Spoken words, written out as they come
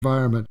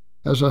environment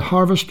as a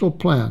harvestable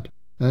plant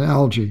and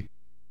algae.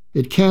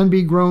 It can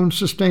be grown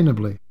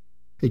sustainably.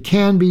 It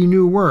can be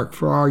new work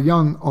for our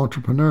young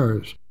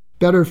entrepreneurs,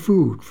 better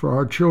food for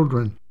our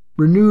children,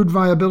 renewed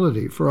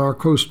viability for our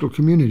coastal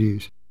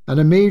communities, and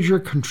a major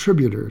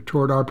contributor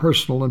toward our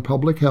personal and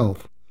public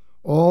health.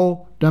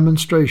 All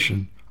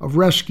demonstration of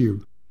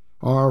rescue.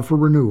 R for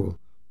renewal,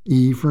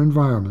 E for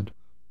environment,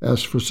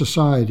 S for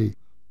society,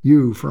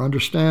 U for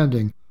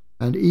understanding,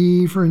 and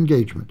E for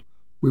engagement.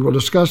 We will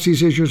discuss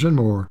these issues and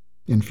more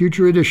in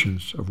future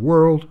editions of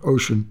World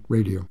Ocean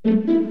Radio.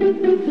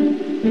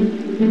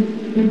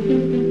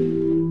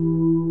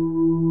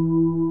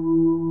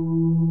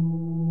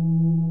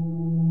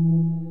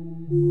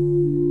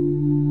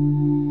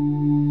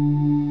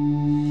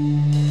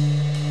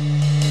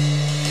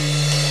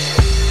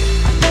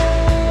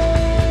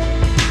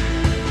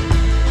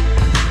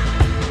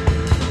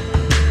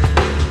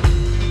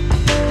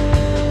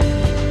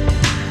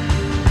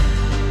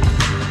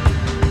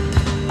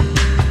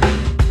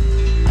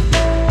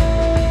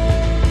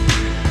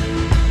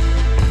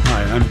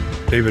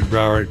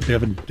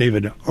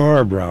 David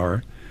R.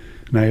 Brower,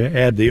 and I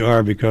add the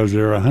R because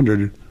there are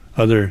 100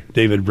 other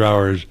David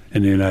Browers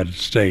in the United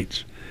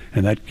States,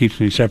 and that keeps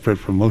me separate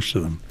from most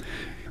of them.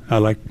 I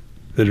like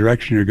the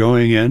direction you're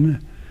going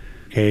in,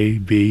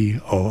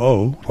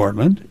 KBOO,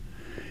 Portland,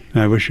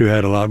 and I wish you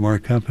had a lot more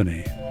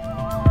company.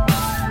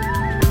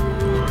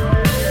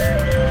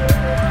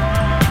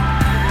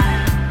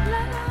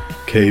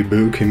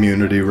 KBOO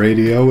Community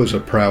Radio is a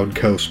proud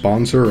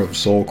co-sponsor of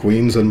Soul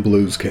Queens and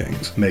Blues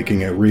Kings,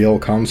 making a real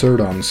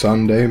concert on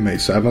Sunday, May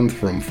 7th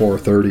from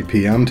 4:30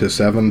 p.m. to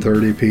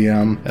 7:30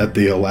 p.m. at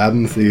the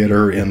Aladdin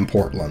Theater in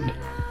Portland.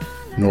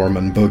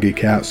 Norman Boogie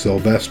Cat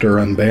Sylvester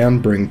and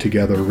band bring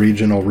together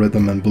regional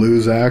rhythm and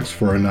blues acts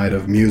for a night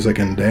of music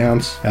and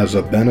dance as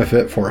a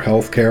benefit for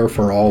healthcare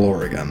for all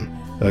Oregon.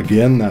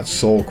 Again, that's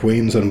Soul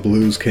Queens and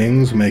Blues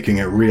Kings making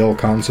a real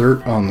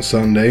concert on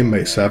Sunday,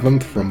 May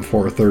 7th from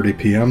 4:30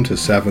 p.m. to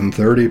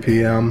 7:30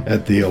 p.m.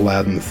 at the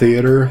Aladdin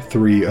Theater,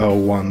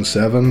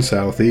 3017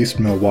 Southeast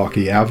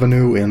Milwaukee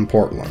Avenue in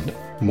Portland.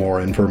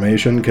 More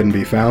information can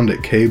be found at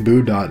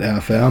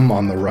kboo.fm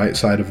on the right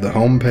side of the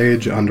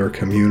homepage under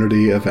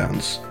Community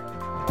Events.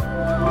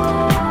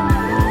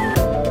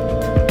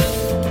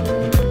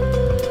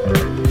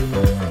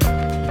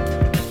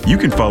 You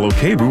can follow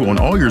KBOO on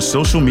all your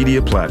social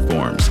media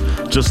platforms.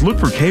 Just look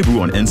for KBOO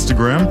on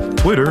Instagram,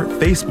 Twitter,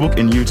 Facebook,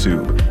 and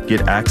YouTube.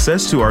 Get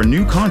access to our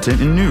new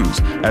content and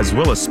news, as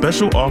well as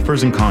special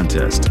offers and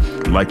contests.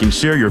 Like and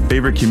share your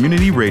favorite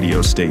community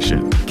radio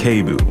station,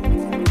 KBOO.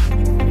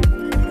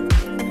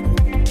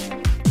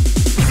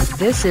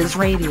 This is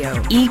Radio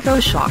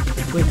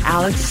Ecoshock with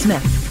Alex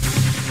Smith.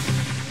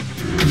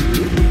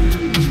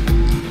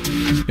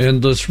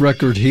 Endless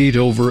record heat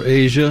over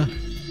Asia.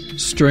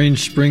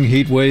 Strange spring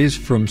heat waves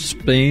from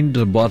Spain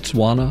to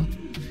Botswana.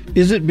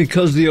 Is it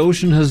because the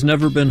ocean has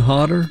never been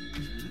hotter?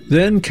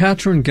 Then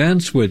Katrin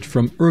Ganswit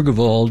from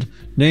Urgewald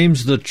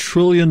names the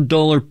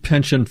trillion-dollar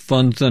pension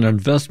funds and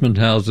investment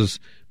houses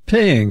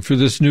paying for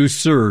this new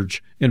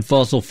surge in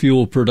fossil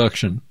fuel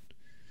production.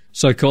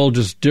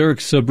 Psychologist Derek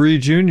Sabri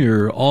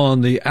Jr. on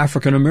the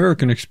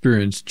African-American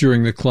experience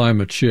during the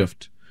climate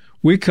shift.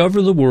 We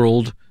cover the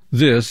world.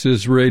 This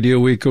is Radio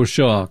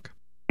Ecoshock.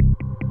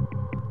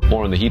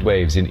 More on the heat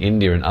waves in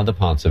India and other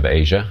parts of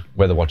Asia.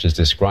 Weather watchers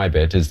describe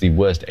it as the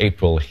worst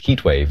April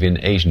heat wave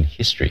in Asian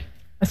history.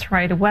 That's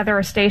right.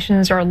 Weather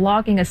stations are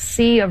logging a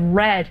sea of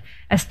red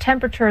as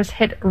temperatures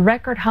hit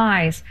record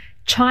highs.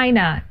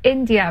 China,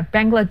 India,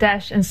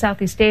 Bangladesh, and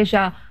Southeast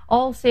Asia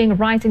all seeing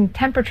rising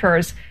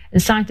temperatures.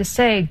 And scientists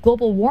say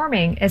global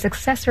warming is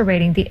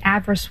exacerbating the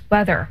adverse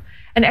weather.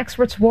 And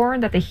experts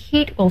warn that the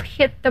heat will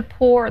hit the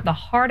poor the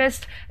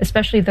hardest,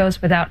 especially those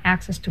without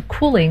access to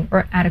cooling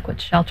or adequate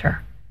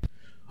shelter.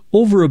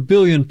 Over 1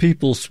 billion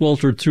people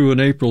sweltered through an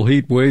April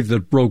heat wave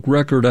that broke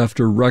record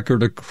after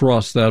record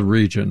across that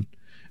region.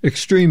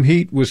 Extreme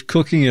heat was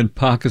cooking in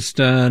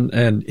Pakistan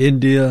and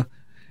India,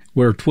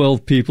 where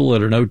 12 people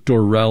at an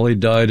outdoor rally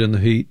died in the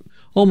heat.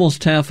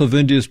 Almost half of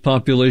India's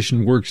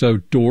population works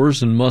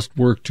outdoors and must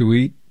work to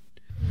eat.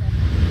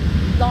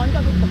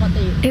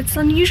 It's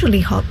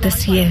unusually hot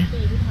this year.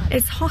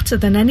 It's hotter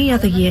than any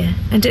other year,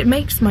 and it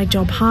makes my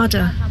job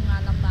harder.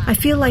 I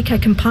feel like I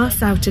can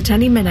pass out at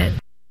any minute.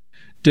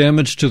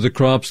 Damage to the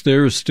crops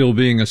there is still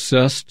being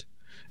assessed.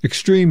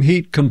 Extreme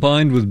heat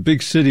combined with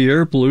big city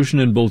air pollution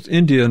in both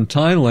India and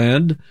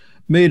Thailand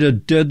made a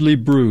deadly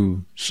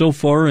brew. So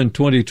far in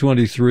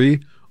 2023,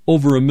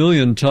 over 1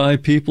 million Thai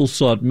people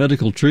sought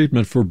medical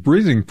treatment for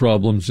breathing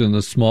problems in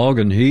the smog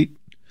and heat.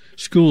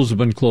 Schools have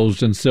been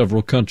closed in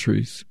several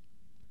countries.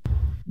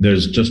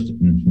 There's just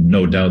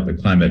no doubt the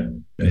climate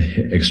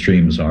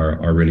extremes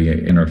are really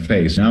in our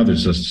face. Now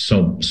there's just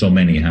so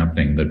many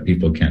happening that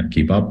people can't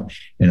keep up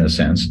in a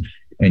sense.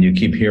 And you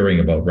keep hearing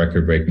about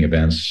record-breaking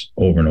events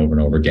over and over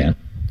and over again.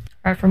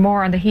 All right, for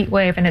more on the heat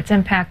wave and its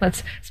impact,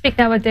 let's speak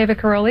now with David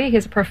Caroli.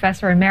 He's a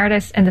professor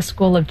emeritus in the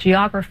School of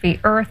Geography,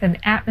 Earth, and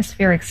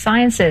Atmospheric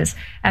Sciences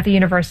at the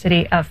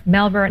University of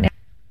Melbourne.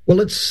 Well,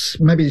 let's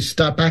maybe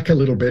start back a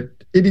little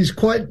bit. It is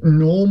quite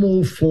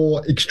normal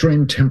for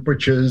extreme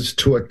temperatures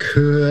to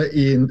occur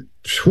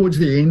towards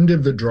the end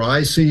of the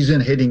dry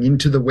season, heading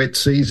into the wet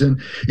season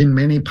in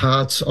many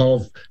parts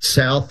of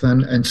South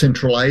and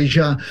Central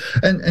Asia.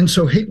 And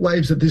so heat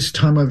waves at this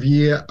time of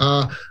year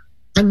are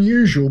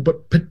unusual,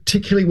 but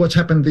particularly what's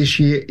happened this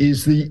year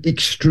is the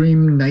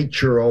extreme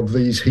nature of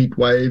these heat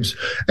waves,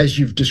 as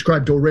you've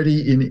described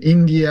already, in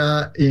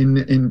India, in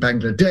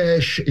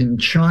Bangladesh, in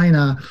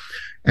China.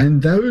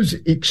 And those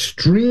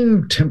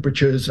extreme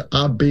temperatures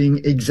are being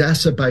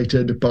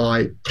exacerbated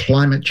by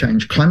climate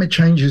change. Climate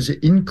change is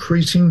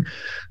increasing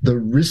the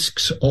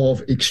risks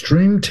of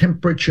extreme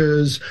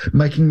temperatures,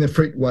 making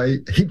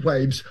the heat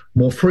waves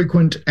more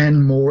frequent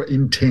and more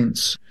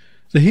intense.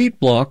 The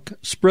heat block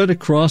spread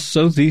across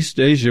Southeast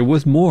Asia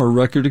with more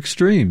record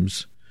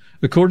extremes.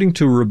 According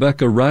to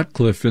Rebecca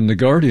Ratcliffe in The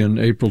Guardian,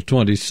 April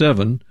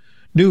 27,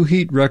 new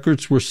heat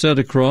records were set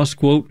across,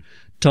 quote,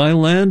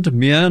 Thailand,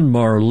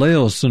 Myanmar,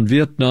 Laos, and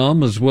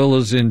Vietnam, as well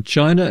as in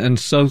China and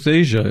South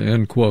Asia,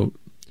 end quote.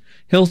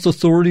 Health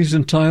authorities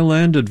in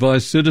Thailand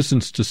advise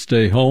citizens to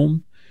stay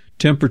home.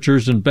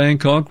 Temperatures in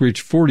Bangkok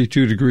reached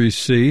 42 degrees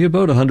C,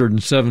 about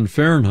 107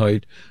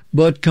 Fahrenheit,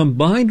 but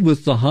combined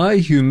with the high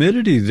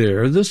humidity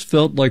there, this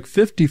felt like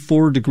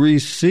 54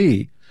 degrees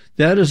C.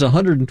 That is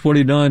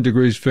 129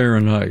 degrees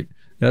Fahrenheit.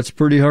 That's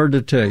pretty hard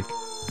to take.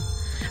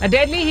 A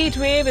deadly heat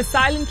wave is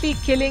silently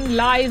killing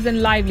lives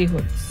and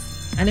livelihoods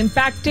and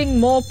impacting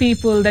more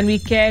people than we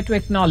care to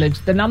acknowledge.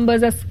 The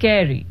numbers are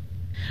scary.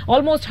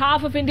 Almost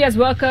half of India's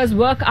workers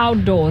work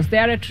outdoors. They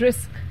are at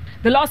risk.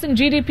 The loss in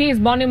GDP is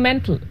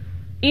monumental.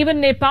 Even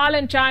Nepal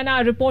and China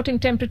are reporting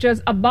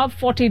temperatures above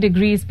 40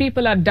 degrees.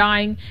 People are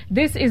dying.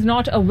 This is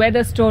not a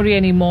weather story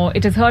anymore.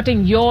 It is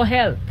hurting your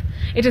health.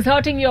 It is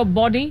hurting your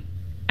body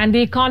and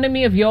the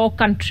economy of your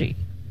country.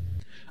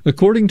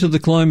 According to the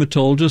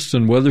climatologist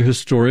and weather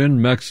historian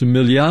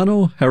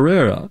Maximiliano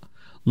Herrera,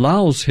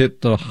 Laos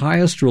hit the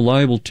highest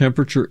reliable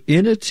temperature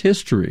in its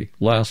history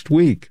last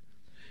week.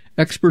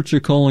 Experts are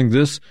calling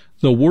this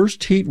the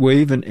worst heat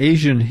wave in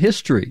Asian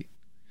history,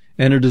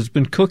 and it has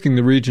been cooking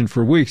the region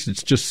for weeks.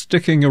 It's just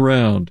sticking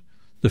around.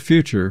 The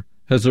future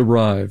has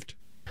arrived.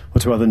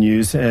 Well, to other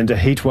news, and a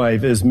heat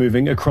wave is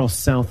moving across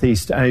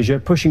Southeast Asia,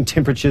 pushing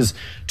temperatures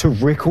to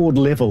record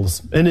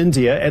levels. In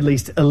India, at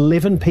least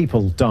 11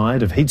 people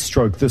died of heat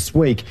stroke this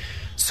week.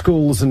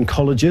 Schools and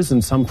colleges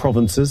in some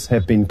provinces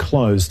have been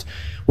closed.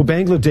 Well,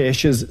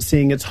 Bangladesh is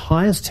seeing its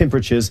highest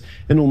temperatures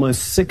in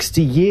almost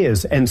 60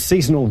 years, and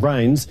seasonal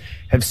rains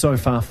have so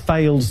far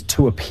failed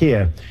to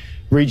appear.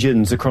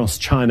 Regions across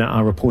China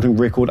are reporting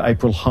record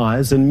April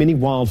highs and many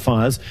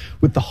wildfires,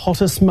 with the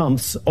hottest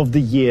months of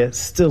the year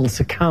still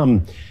to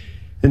come.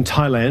 In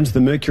Thailand,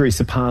 the mercury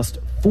surpassed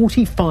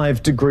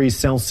 45 degrees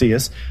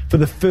Celsius for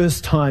the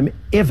first time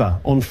ever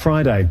on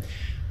Friday.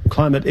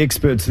 Climate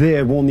experts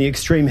there warn the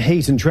extreme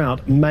heat and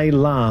drought may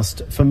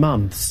last for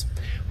months.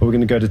 Well, we're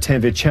going to go to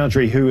Tanvir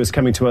Chowdhury, who is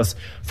coming to us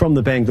from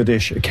the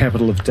Bangladesh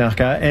capital of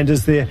Dhaka. And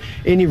is there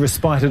any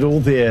respite at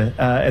all there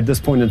at this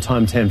point in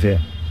time,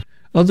 Tanvir?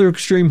 Other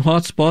extreme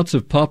hotspots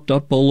have popped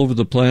up all over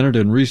the planet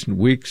in recent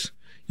weeks.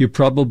 You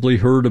probably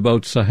heard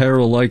about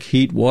Sahara-like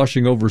heat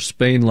washing over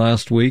Spain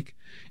last week.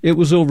 It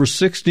was over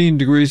 16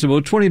 degrees,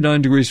 about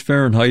 29 degrees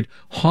Fahrenheit,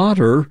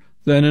 hotter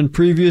than in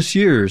previous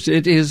years.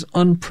 It is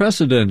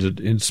unprecedented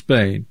in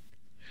Spain.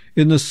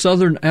 In the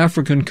southern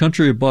African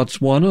country of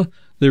Botswana,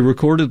 they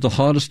recorded the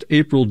hottest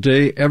April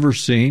day ever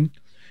seen.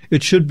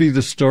 It should be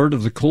the start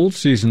of the cold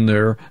season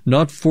there,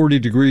 not 40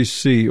 degrees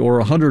C or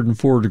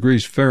 104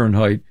 degrees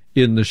Fahrenheit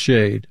in the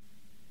shade.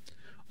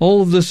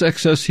 All of this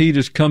excess heat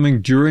is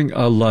coming during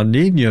a La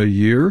Niña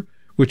year,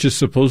 which is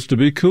supposed to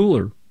be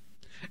cooler.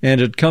 And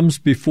it comes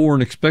before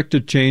an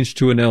expected change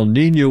to an El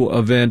Niño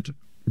event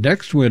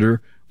next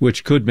winter,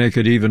 which could make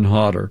it even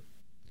hotter.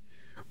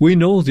 We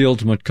know the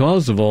ultimate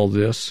cause of all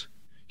this.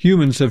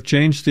 Humans have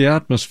changed the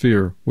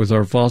atmosphere with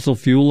our fossil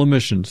fuel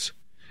emissions,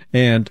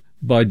 and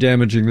by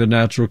damaging the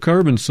natural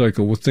carbon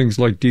cycle with things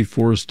like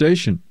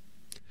deforestation.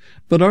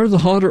 But are the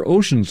hotter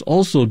oceans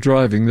also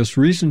driving this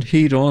recent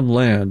heat on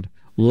land?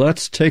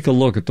 Let's take a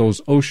look at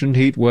those ocean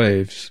heat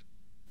waves.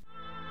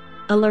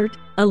 Alert,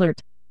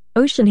 alert.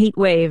 Ocean heat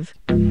wave.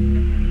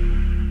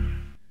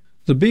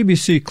 The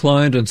BBC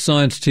Climate and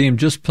Science team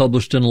just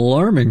published an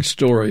alarming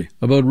story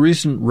about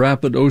recent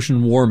rapid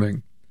ocean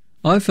warming.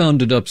 I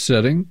found it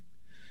upsetting.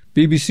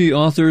 BBC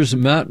authors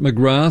Matt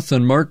McGrath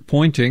and Mark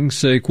Pointing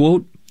say,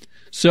 quote,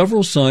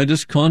 several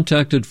scientists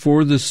contacted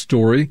for this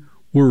story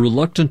were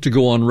reluctant to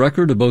go on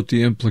record about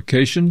the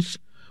implications.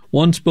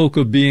 One spoke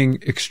of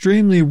being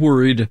extremely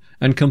worried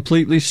and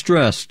completely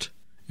stressed,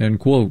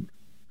 end quote.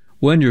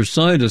 When your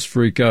scientists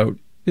freak out,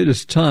 it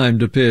is time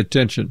to pay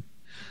attention.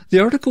 The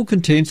article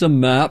contains a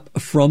map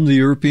from the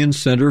European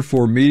Centre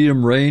for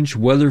Medium-Range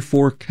Weather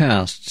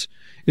Forecasts.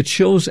 It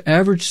shows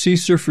average sea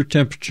surface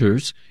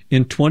temperatures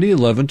in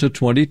 2011 to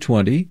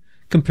 2020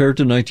 compared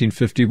to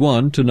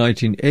 1951 to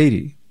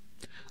 1980.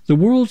 The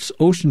world's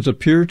oceans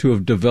appear to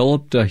have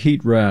developed a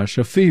heat rash,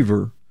 a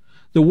fever.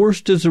 The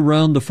worst is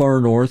around the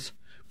far north.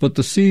 but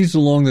the seas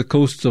along the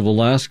coasts of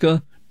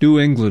Alaska, New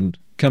England,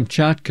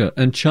 Kamchatka,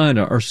 and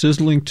China are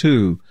sizzling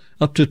too,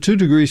 up to 2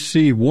 degrees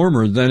C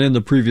warmer than in the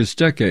previous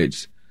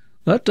decades.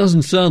 That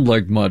doesn't sound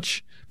like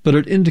much, but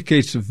it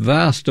indicates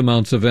vast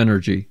amounts of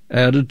energy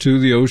added to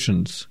the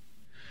oceans.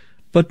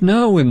 But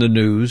now in the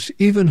news,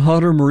 even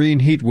hotter marine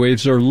heat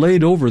waves are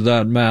laid over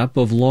that map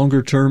of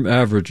longer-term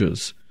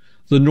averages.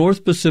 The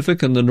North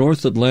Pacific and the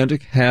North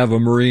Atlantic have a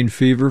marine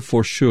fever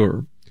for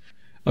sure.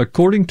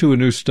 According to a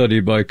new study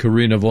by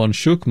Karina von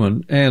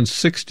Schuckmann and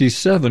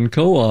 67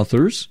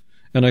 co-authors,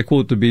 and I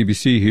quote the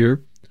BBC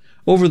here,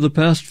 over the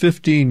past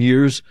 15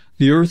 years,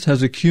 the Earth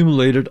has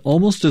accumulated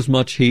almost as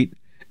much heat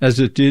as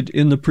it did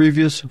in the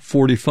previous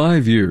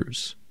 45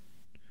 years,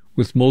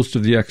 with most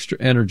of the extra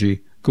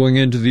energy going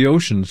into the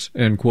oceans,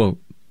 end quote.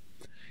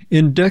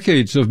 In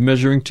decades of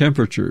measuring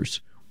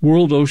temperatures,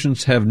 world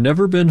oceans have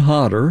never been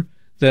hotter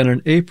than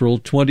in April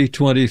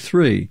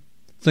 2023.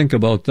 Think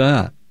about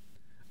that.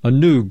 A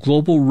new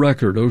global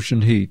record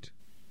ocean heat.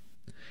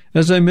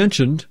 As I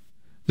mentioned,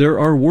 there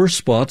are worse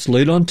spots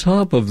laid on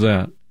top of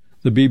that.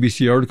 The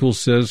BBC article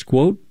says,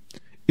 quote,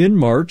 in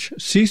March,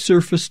 sea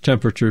surface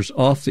temperatures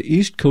off the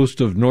east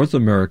coast of North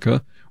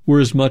America were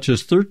as much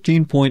as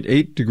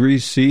 13.8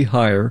 degrees C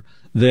higher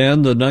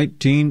than the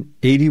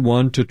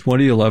 1981 to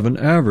 2011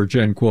 average,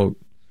 end quote.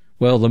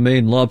 Well, the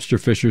Maine lobster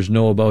fishers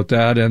know about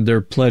that, and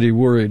they're plenty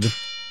worried.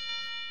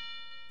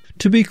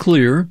 To be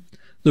clear,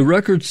 the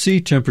record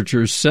sea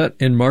temperatures set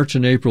in March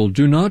and April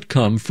do not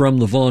come from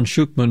the von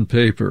Schuckmann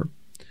paper.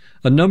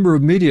 A number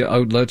of media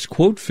outlets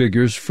quote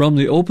figures from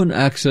the open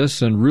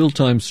access and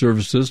real-time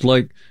services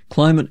like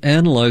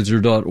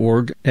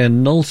climateanalyzer.org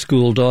and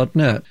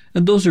nullschool.net,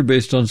 and those are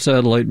based on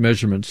satellite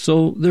measurements,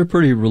 so they're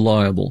pretty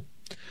reliable.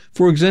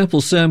 For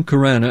example, Sam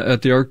Carana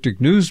at the Arctic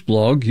News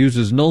blog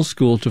uses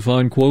Nullschool to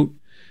find, quote,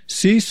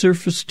 sea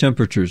surface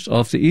temperatures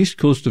off the east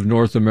coast of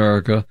North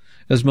America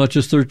as much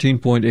as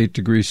 13.8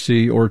 degrees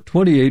C or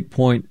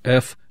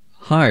 28.f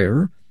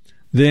higher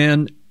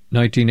than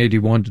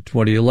 1981 to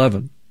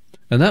 2011.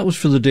 And that was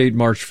for the date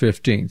March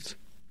 15th.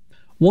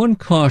 One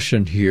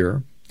caution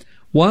here.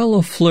 While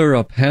a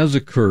flare-up has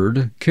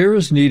occurred, care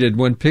is needed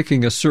when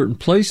picking a certain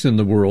place in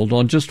the world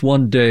on just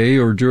one day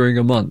or during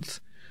a month.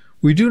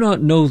 We do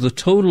not know the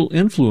total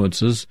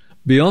influences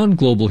beyond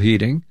global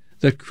heating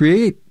that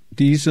create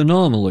these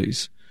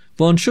anomalies.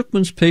 Von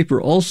Schuckmann's paper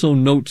also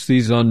notes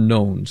these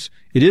unknowns.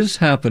 It is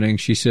happening,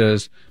 she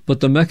says, but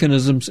the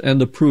mechanisms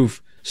and the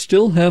proof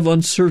still have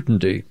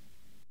uncertainty.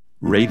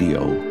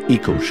 Radio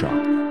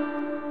Ecoshock.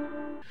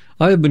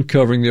 I have been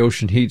covering the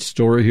ocean heat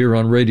story here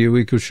on Radio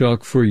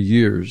Ecoshock for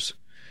years.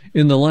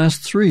 In the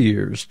last 3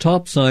 years,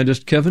 top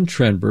scientist Kevin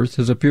Trenberth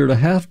has appeared a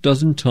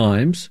half-dozen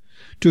times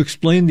to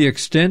explain the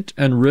extent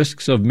and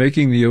risks of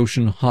making the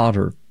ocean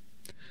hotter.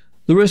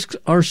 The risks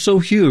are so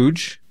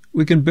huge,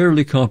 we can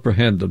barely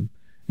comprehend them,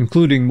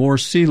 including more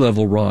sea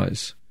level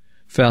rise,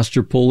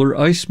 faster polar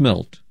ice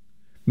melt,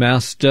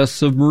 mass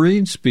deaths of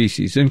marine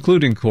species,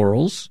 including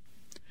corals,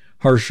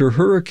 harsher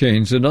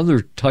hurricanes and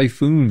other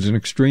typhoons and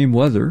extreme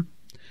weather,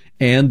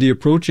 and the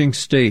approaching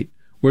state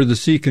where the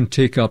sea can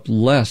take up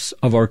less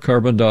of our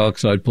carbon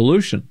dioxide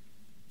pollution.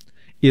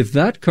 If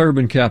that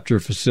carbon capture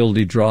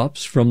facility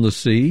drops from the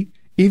sea,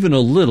 even a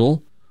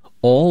little,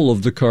 all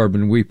of the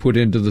carbon we put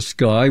into the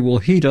sky will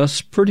heat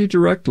us pretty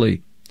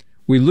directly.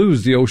 We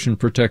lose the ocean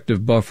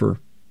protective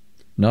buffer.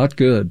 Not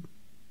good.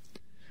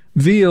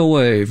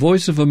 VOA,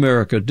 Voice of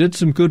America, did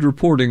some good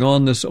reporting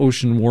on this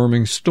ocean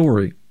warming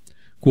story.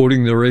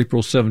 Quoting their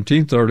April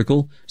 17th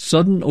article,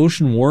 sudden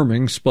ocean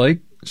warming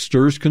spike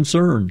stirs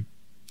concern.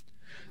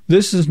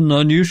 This is an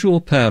unusual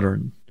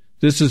pattern.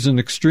 This is an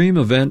extreme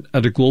event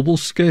at a global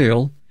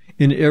scale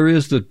in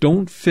areas that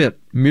don't fit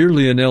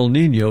merely an El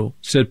Niño,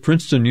 said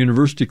Princeton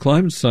University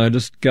climate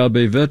scientist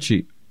Gabe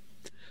Vecchi.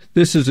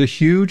 This is a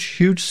huge,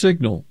 huge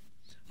signal.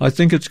 I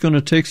think it's going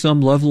to take some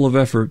level of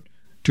effort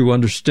to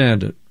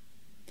understand it.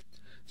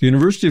 The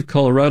University of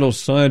Colorado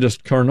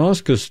scientist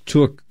Karnauskas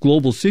took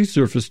global sea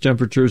surface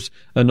temperatures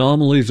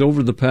anomalies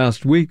over the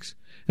past weeks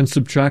and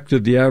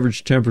subtracted the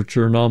average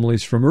temperature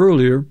anomalies from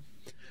earlier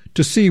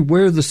to see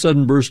where the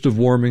sudden burst of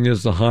warming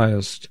is the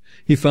highest.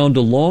 He found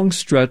a long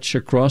stretch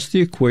across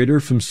the equator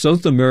from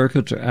South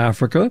America to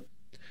Africa,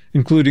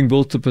 including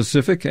both the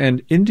Pacific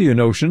and Indian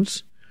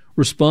Oceans,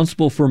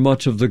 responsible for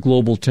much of the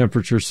global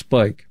temperature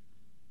spike.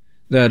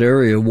 That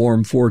area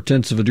warmed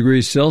 0.4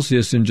 degrees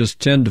Celsius in just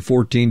 10 to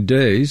 14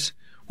 days,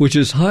 which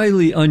is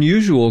highly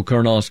unusual,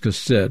 Karnauskas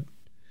said.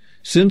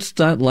 Since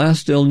that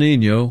last El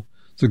Niño,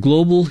 the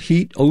global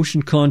heat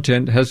ocean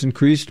content has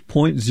increased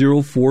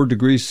 0.04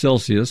 degrees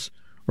Celsius,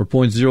 or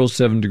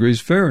 0.07 degrees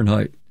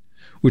Fahrenheit,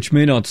 which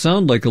may not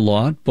sound like a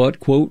lot, but,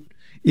 quote,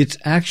 it's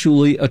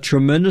actually a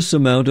tremendous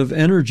amount of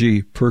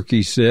energy,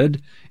 Perky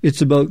said.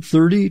 It's about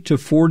 30 to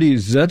 40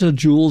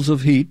 zettajoules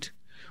of heat,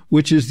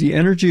 which is the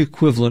energy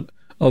equivalent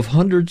of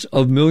hundreds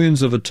of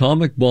millions of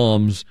atomic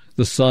bombs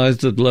the size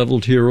that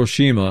leveled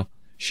Hiroshima,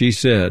 she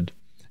said.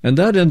 And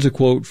that ends a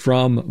quote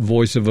from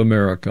Voice of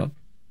America.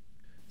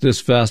 This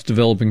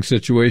fast-developing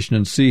situation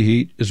in sea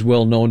heat is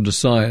well known to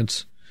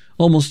science.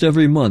 Almost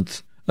every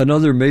month,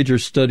 another major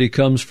study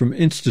comes from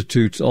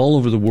institutes all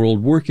over the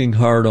world working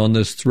hard on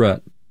this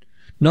threat.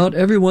 Not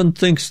everyone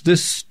thinks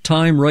this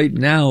time right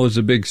now is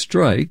a big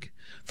strike.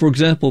 For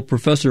example,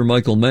 Professor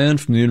Michael Mann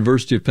from the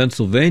University of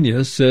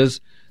Pennsylvania says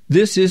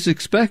this is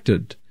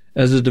expected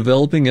as a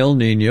developing El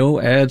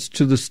Niño adds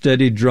to the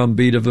steady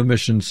drumbeat of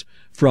emissions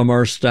from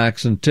our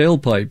stacks and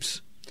tailpipes.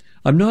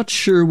 I'm not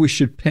sure we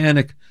should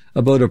panic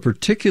about a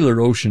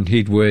particular ocean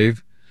heat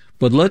wave,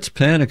 but let's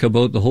panic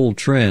about the whole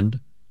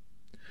trend.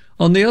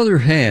 On the other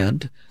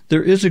hand,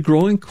 there is a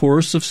growing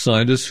chorus of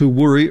scientists who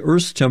worry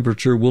Earth's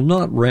temperature will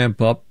not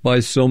ramp up by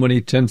so many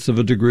tenths of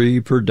a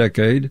degree per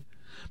decade,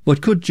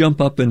 but could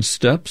jump up in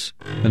steps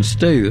and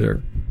stay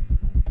there.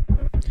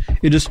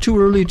 It is too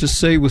early to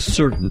say with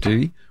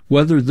certainty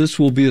whether this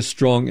will be a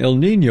strong El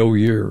Niño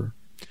year.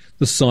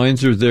 The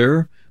signs are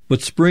there,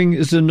 but spring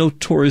is a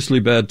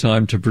notoriously bad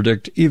time to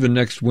predict even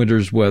next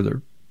winter's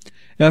weather.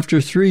 After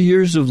 3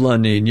 years of La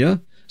Niña,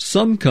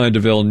 some kind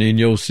of El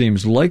Niño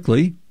seems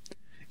likely.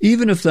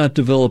 Even if that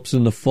develops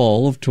in the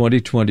fall of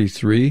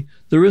 2023,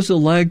 there is a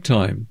lag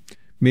time,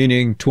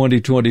 meaning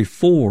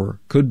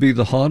 2024 could be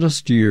the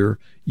hottest year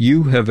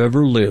you have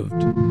ever lived.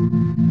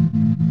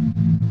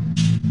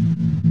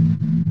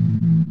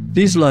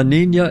 These La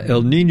Niña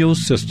El Niño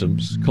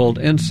systems, called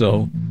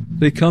ENSO,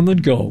 they come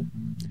and go.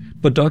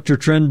 But Dr.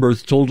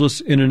 Trenberth told us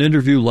in an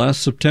interview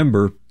last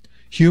September,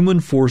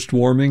 human forced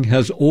warming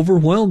has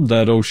overwhelmed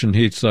that ocean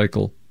heat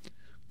cycle.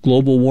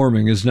 Global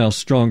warming is now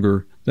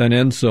stronger than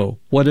ENSO,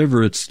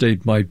 whatever its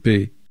state might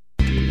be.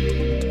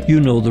 You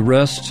know the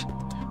rest.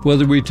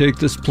 Whether we take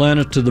this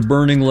planet to the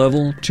burning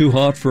level, too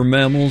hot for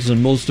mammals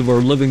and most of our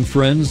living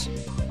friends,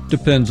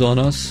 depends on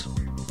us.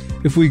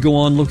 If we go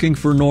on looking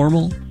for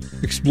normal,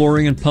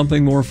 exploring and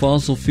pumping more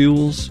fossil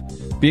fuels,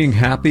 being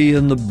happy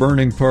in the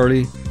burning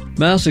party,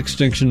 mass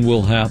extinction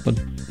will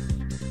happen.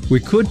 We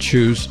could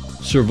choose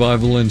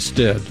survival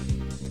instead.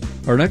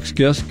 Our next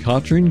guest,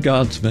 Katrin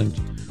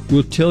Gadsvind,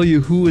 will tell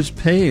you who is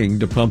paying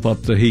to pump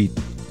up the heat.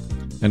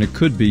 And it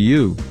could be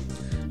you.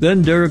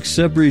 Then Derek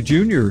Sebry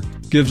Jr.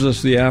 gives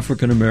us the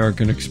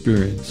African-American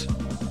experience.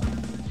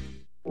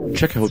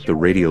 Check out the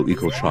Radio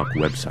Ecoshock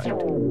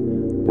website.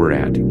 We're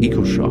at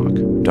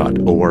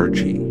ecoshock.org.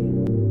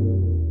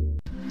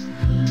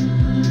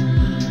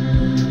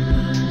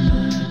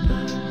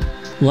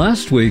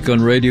 Last week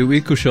on Radio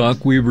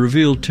Ecoshock, we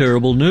revealed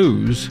terrible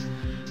news.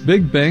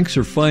 Big banks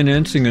are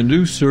financing a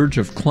new surge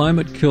of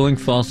climate-killing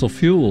fossil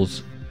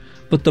fuels.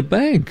 But the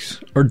banks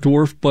are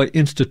dwarfed by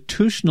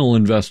institutional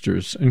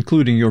investors,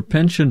 including your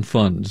pension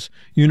funds,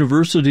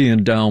 university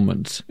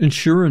endowments,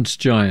 insurance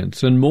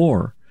giants, and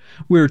more.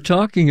 We're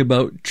talking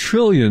about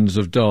trillions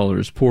of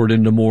dollars poured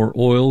into more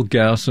oil,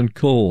 gas, and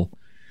coal.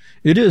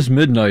 It is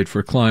midnight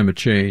for climate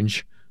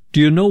change. Do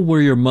you know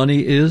where your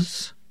money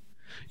is?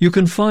 You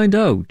can find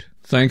out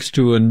thanks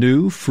to a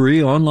new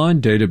free online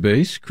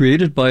database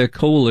created by a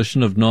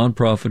coalition of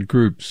nonprofit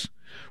groups.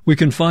 We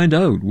can find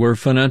out where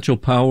financial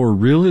power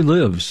really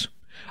lives.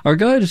 Our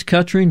guide is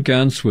Katrin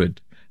Ganswid,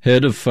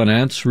 head of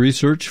finance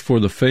research for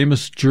the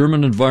famous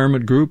German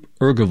environment group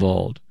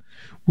Urgewald.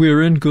 We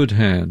are in good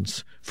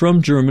hands.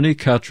 From Germany,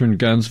 Katrin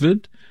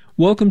Ganswid,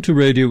 welcome to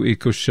Radio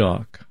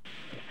Ecoshock.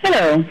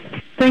 Hello.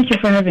 Thank you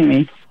for having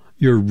me.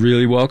 You're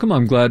really welcome.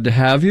 I'm glad to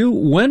have you.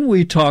 When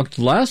we talked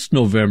last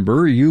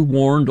November, you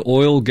warned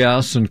oil,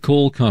 gas, and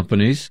coal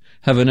companies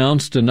have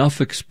announced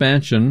enough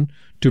expansion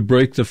to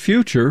break the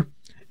future.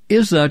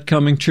 Is that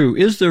coming true?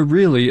 Is there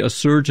really a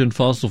surge in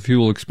fossil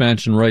fuel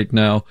expansion right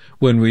now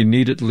when we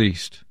need it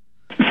least?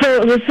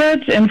 So the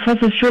surge in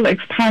fossil fuel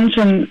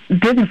expansion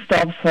didn't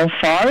stop so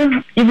far,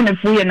 even if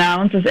we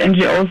announced as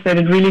NGOs that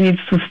it really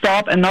needs to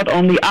stop, and not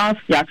only us,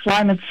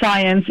 climate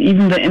science,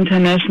 even the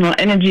International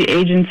Energy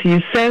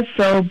Agency says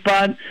so,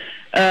 but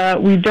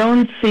we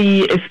don't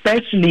see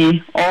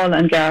especially oil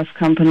and gas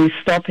companies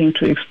stopping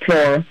to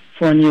explore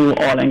for new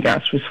oil and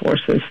gas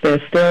resources.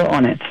 They're still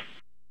on it.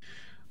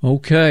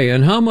 Okay,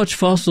 and how much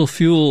fossil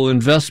fuel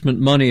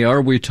investment money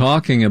are we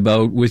talking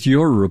about with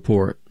your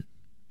report?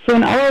 So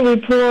in our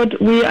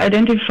report, we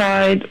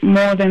identified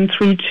more than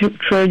 $3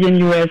 trillion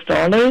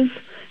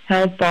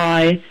held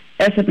by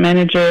asset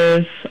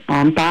managers,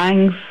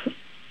 banks,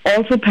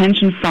 also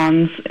pension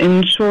funds,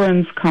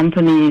 insurance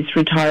companies,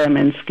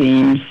 retirement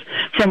schemes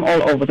from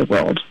all over the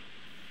world.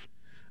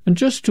 And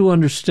just to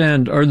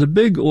understand, are the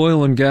big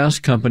oil and gas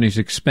companies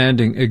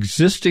expanding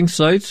existing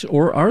sites,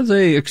 or are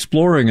they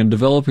exploring and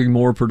developing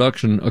more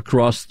production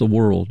across the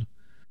world?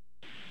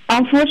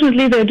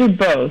 Unfortunately, they do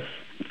both.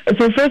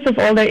 So first of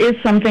all, there is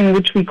something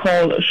which we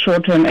call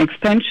short-term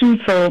expansion.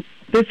 So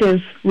this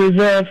is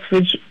reserves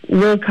which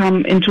will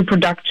come into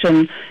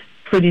production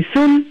pretty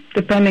soon,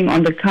 depending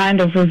on the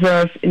kind of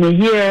reserve, in a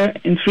year,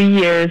 in 3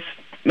 years,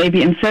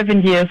 maybe in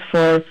 7 years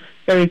for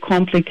very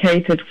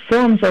complicated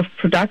forms of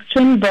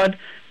production, but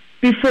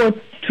before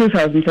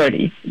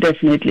 2030,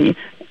 definitely.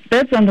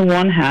 That's on the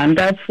one hand.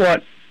 That's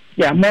what,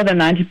 more than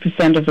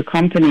 90% of the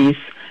companies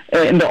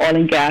in the oil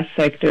and gas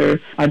sector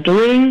are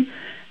doing.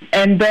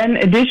 And then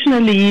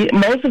additionally,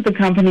 most of the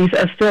companies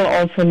are still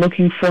also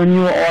looking for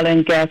new oil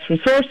and gas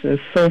resources.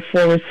 So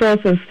for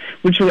resources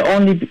which will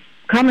only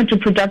come into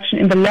production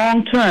in the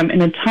long term,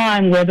 in a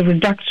time where the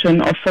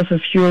reduction of fossil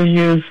fuel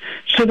use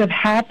should have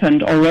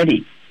happened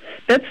already.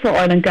 That's for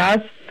oil and gas.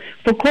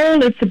 For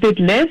coal, it's a bit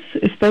less,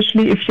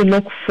 especially if you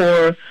look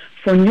for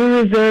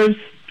new reserves,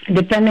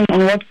 depending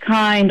on what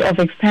kind of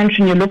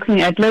expansion you're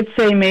looking at. Let's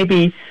say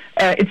maybe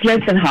it's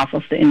less than half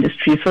of the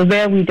industry. So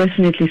there we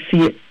definitely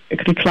see a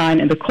decline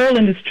in the coal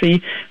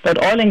industry,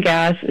 but oil and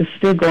gas is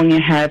still going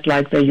ahead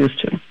like they used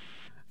to.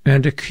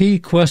 And a key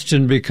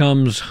question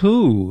becomes,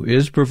 who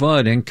is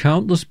providing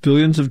countless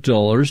billions of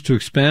dollars to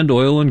expand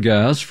oil and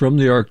gas from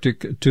the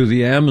Arctic to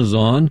the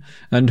Amazon,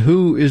 and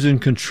who is in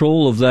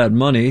control of that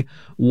money?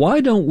 Why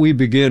don't we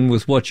begin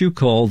with what you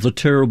call the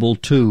terrible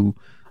two?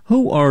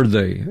 Who are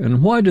they,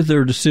 and why do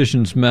their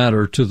decisions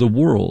matter to the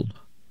world?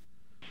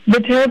 The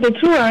terrible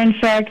two are, in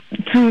fact,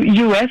 two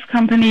U.S.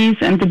 companies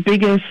and the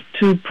biggest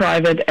two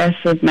private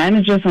asset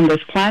managers on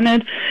this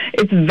planet.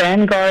 It's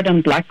Vanguard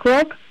and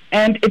BlackRock.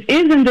 And it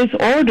is in this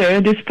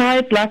order,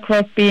 despite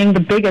BlackRock being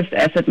the biggest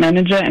asset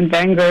manager and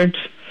Vanguard,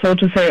 so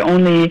to say,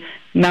 only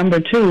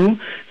number two.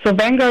 So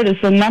Vanguard is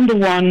the number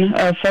one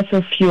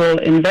fossil fuel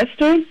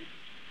investor.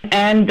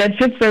 And that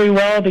fits very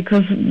well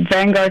because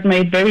Vanguard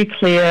made very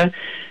clear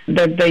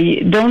that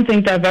they don't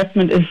think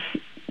divestment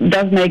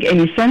does make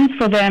any sense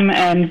for them,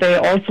 and they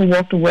also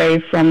walked away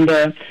from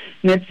the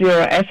Net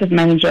Zero Asset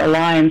Manager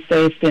Alliance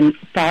they've been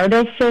part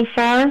of so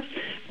far.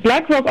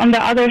 BlackRock, on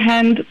the other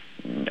hand,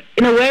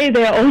 in a way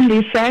they're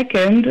only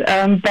second,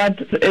 but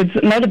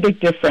it's not a big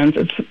difference.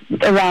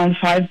 It's around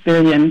 $5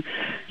 billion,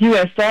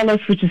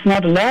 which is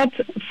not a lot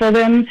for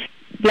them.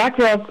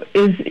 BlackRock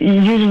is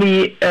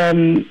usually,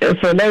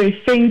 so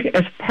Larry Fink,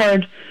 as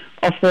part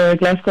of the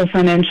Glasgow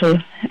Financial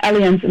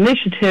Alliance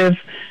initiative,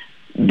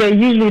 they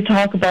usually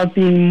talk about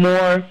being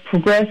more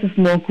progressive,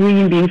 more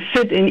green, being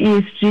fit in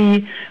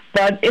ESG,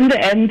 but in the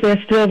end,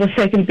 they're still the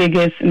second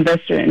biggest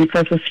investor in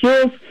fossil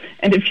fuels.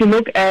 And if you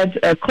look at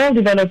coal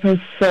developers,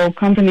 so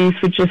companies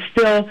which are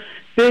still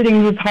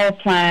building new power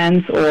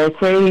plants or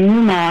creating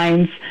new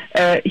mines,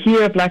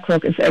 here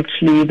BlackRock is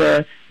actually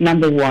the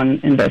number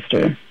one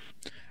investor.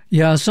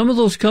 Yeah, some of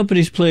those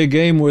companies play a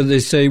game where they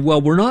say, well,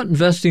 we're not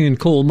investing in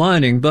coal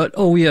mining, but,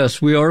 oh,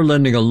 yes, we are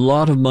lending a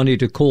lot of money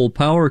to coal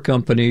power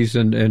companies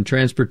and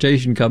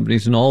transportation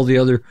companies and all the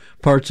other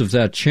parts of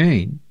that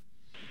chain.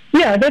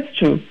 Yeah, that's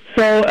true.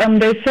 So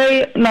they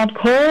say not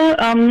coal.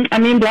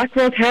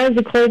 BlackRock has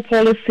a coal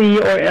policy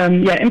or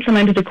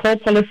implemented a coal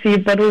policy,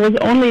 but it was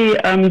only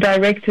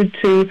directed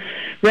to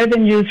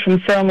revenues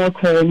from thermal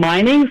coal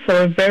mining,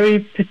 so a very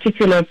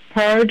particular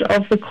part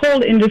of the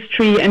coal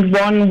industry, and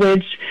one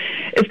which,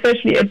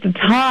 especially at the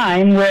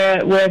time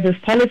where this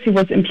policy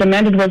was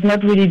implemented, was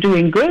not really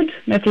doing good.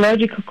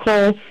 Metallurgical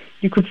coal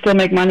you could still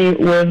make money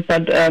with,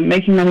 but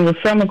making money with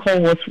thermal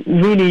coal was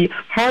really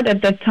hard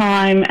at that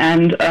time,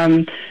 and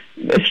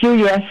a few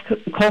U.S.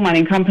 coal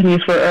mining companies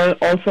were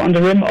also on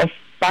the rim of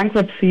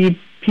bankruptcy,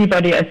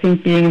 Peabody, I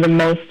think, being the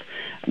most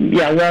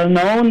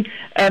well-known.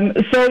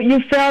 So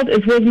you felt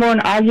it was more an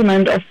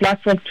argument of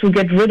BlackRock to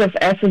get rid of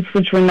assets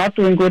which were not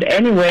doing good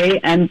anyway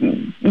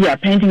and,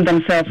 painting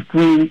themselves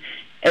green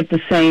at the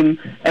same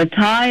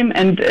time.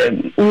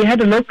 And we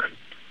had a look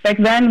back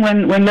then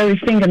when Larry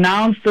Fink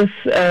announced this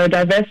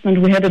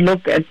divestment, we had a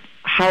look at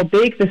how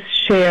big this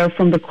share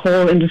from the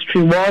coal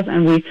industry was,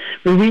 and we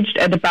reached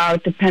at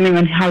about, depending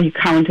on how you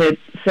count it,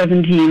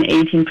 17,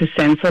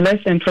 18%. So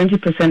less than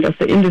 20% of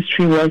the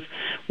industry was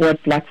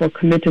what BlackRock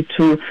committed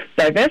to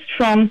divest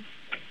from.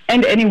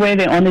 And anyway,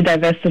 they only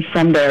divested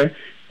from their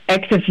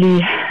actively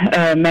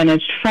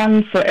managed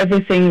funds. So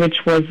everything which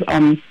was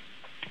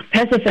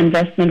passive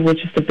investment,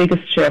 which is the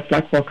biggest share of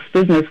BlackRock's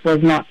business, was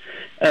not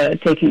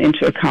taken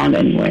into account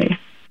anyway.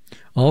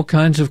 All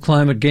kinds of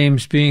climate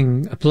games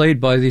being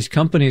played by these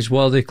companies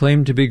while they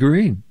claim to be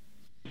green.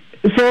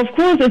 So, of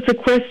course, it's a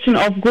question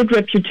of good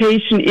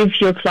reputation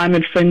if you're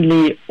climate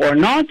friendly or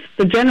not.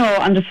 The general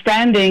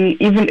understanding,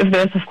 even if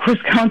there's, of course,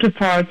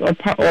 counterparts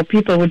or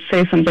people would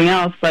say something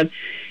else, but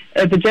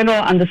the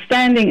general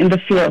understanding in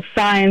the sphere of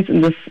science, in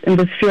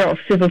the sphere of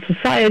civil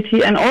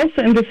society, and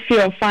also in the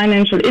sphere of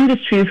financial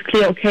industry is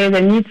clear, okay,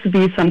 there needs to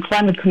be some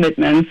climate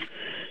commitments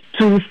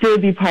to still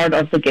be part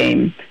of the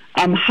game.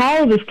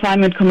 How these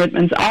climate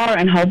commitments are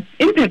and how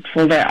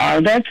impactful they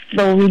are, that's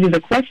really the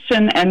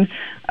question. And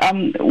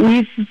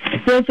we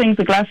still think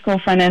the Glasgow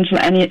Financial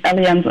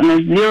Alliance on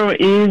Net Zero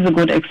is a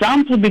good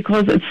example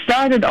because it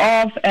started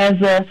off as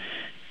a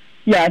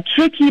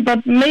tricky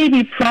but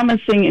maybe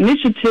promising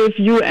initiative,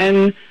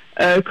 UN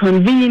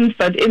convened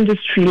but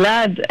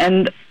industry-led,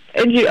 and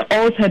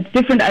NGOs had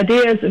different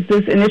ideas if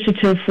this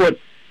initiative would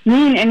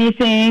mean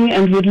anything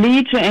and would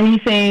lead to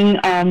anything,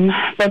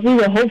 but we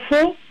were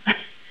hopeful.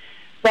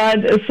 But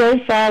so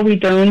far, we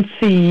don't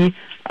see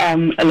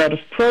a lot of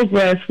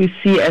progress. We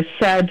see, as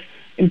said,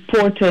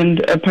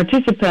 important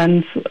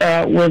participants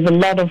with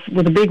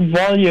a big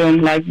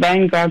volume, like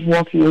Vanguard,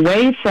 walking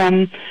away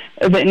from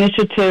the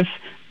initiative.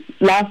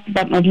 last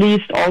but not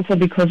least, also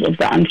because of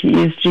the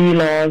anti-ESG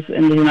laws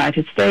in the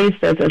United States,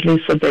 that's at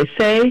least what they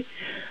say.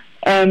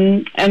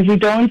 And we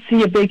don't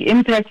see a big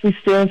impact. We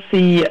still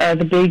see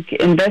the big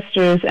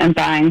investors and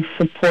banks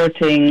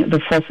supporting the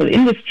fossil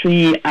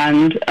industry,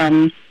 and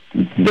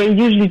they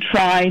usually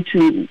try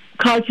to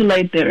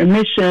calculate their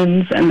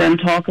emissions and then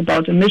talk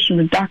about emission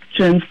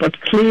reductions, but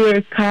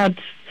clear-cut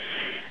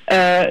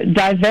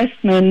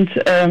divestment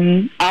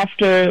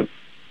after,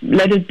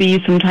 let it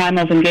be some time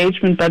of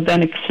engagement, but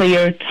then a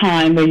clear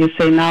time where you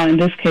say, now in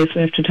this case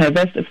we have to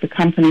divest if the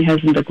company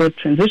hasn't a good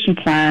transition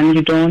plan.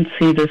 You don't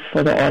see this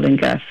for the oil and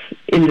gas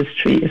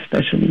industry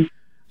especially.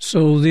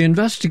 So the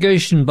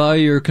investigation by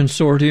your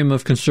consortium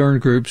of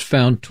concerned groups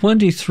found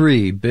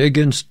 23 big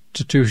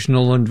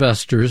institutional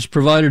investors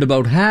provided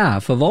about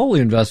half of all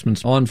the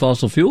investments on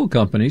fossil fuel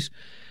companies.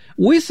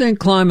 We think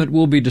climate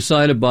will be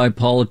decided by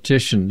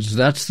politicians.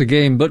 That's the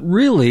game. But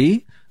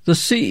really, the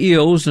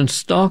CEOs and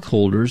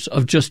stockholders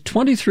of just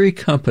 23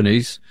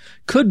 companies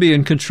could be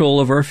in control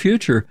of our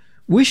future.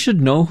 We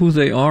should know who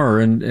they are.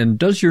 And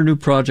does your new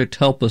project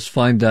help us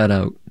find that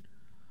out?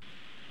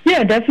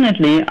 Yeah,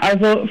 definitely.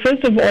 Also,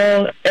 first of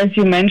all, as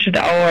you mentioned,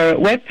 our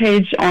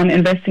webpage on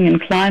investing in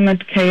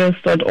climate,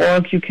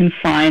 chaos.org, you can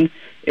find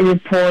a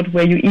report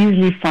where you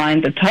easily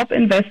find the top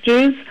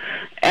investors,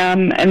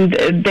 and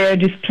they're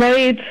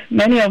displayed.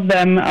 Many of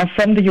them are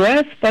from the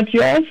US, but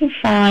you also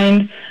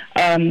find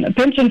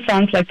pension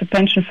funds like the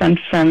pension fund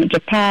from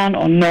Japan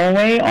or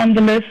Norway on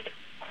the list,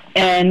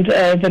 and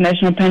the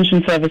National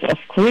Pension Service of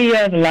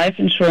Korea, the Life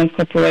Insurance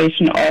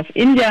Corporation of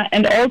India,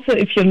 and also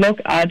if you look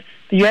at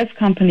the U.S.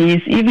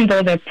 companies, even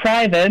though they're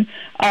private,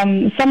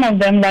 some of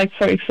them, like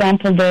for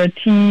example the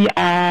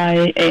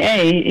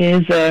TIAA,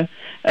 is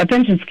a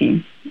pension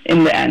scheme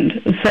in the end.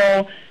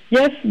 So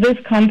yes, these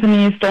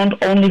companies don't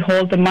only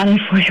hold the money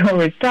for your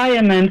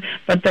retirement,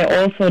 but they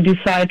also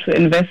decide to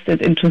invest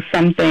it into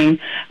something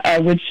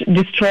which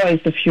destroys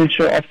the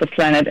future of the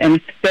planet,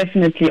 and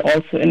definitely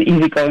also an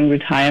easygoing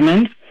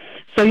retirement.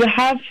 So you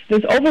have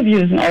these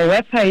overviews on our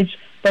webpage,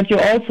 but you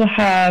also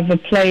have a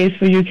place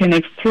where you can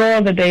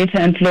explore the data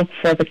and look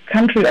for the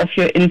country of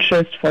your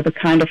interest, for the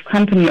kind of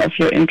company of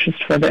your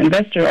interest, for the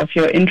investor of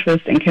your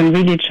interest, and can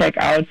really check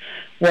out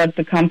what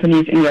the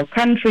companies in your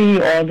country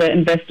or the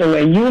investor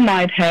where you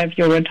might have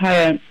your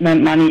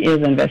retirement money is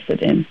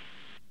invested in.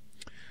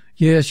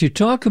 Yes, you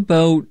talk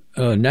about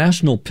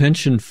national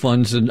pension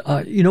funds, and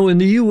in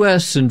the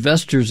U.S.,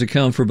 investors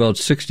account for about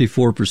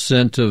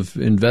 64% of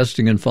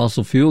investing in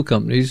fossil fuel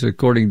companies,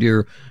 according to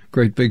your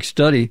great big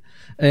study.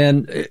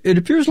 And it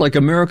appears like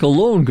America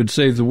alone could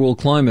save the world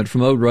climate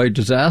from outright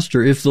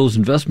disaster if those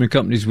investment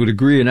companies would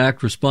agree and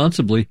act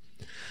responsibly.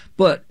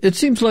 But it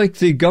seems like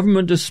the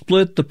government is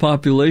split, the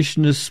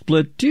population is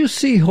split. Do you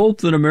see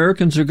hope that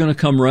Americans are going to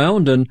come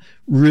around and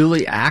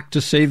really act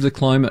to save the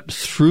climate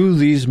through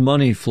these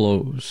money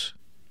flows?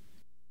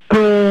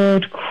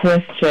 Good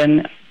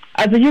question.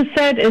 As you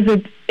said,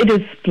 it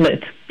is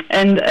split.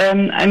 And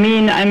I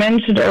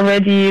mentioned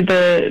already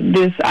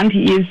this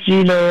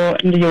anti-ESG law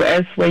in the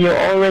US, where you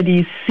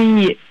already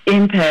see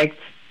impacts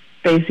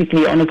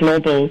basically on a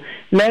global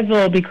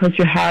level, because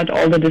you had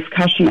all the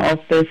discussion of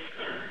this,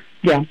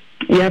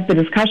 you have the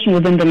discussion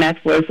within the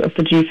networks of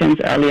the Defense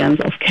Alliance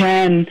of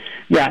can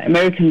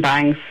American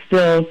banks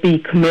still be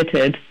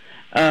committed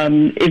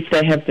if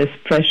they have this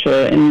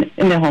pressure in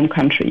their home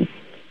country.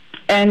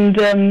 And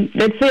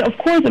let's say, of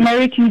course,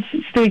 Americans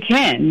still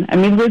can. I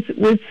mean,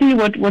 we'll see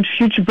what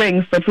future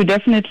brings, but we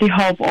definitely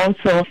hope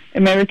also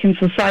American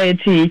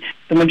society,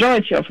 the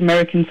majority of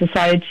American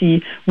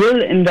society,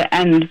 will in the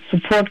end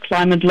support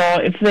climate law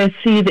if they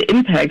see the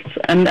impacts.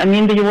 And I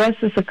mean, the U.S.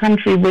 is a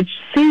country which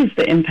sees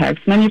the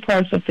impacts. Many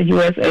parts of the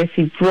U.S.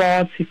 see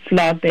drought, see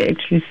flood. They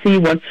actually see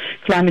what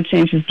climate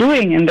change is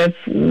doing, and that's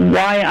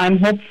why I'm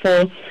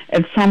hopeful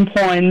at some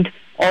point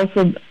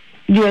also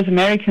U.S.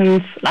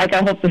 Americans, like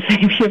I hope the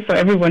same here for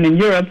everyone in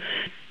Europe,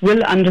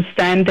 will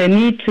understand there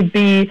need to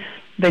be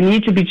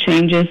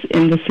changes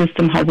in the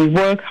system, how we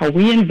work, how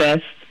we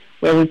invest,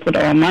 where we put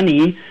our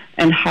money,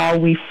 and how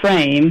we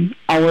frame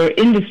our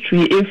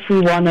industry if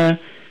we want to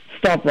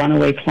stop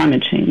runaway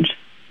climate change.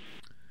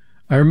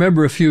 I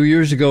remember a few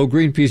years ago,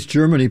 Greenpeace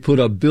Germany put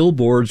up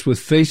billboards with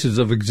faces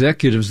of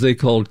executives they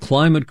called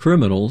climate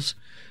criminals.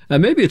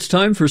 And maybe it's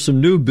time for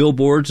some new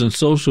billboards and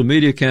social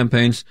media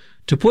campaigns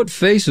to put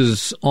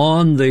faces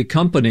on the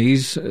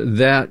companies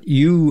that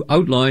you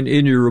outline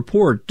in your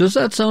report. Does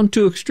that sound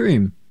too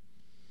extreme?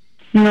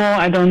 No,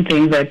 I don't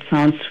think that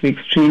sounds too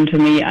extreme to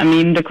me. I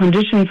mean, the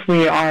conditions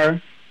we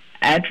are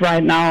at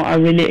right now are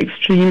really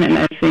extreme, and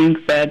I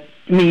think that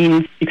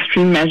means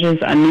extreme measures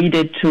are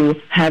needed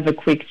to have a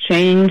quick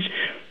change.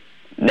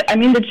 I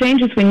mean, the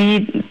changes we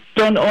need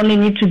don't only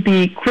need to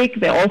be quick,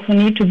 they also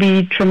need to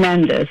be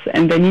tremendous,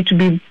 and they need to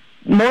be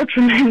more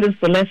tremendous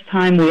the less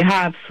time we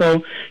have.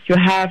 So you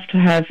have to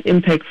have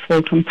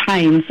impactful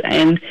campaigns.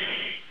 And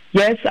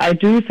yes, I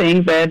do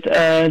think that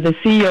the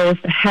CEOs,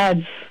 the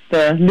heads,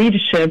 the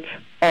leadership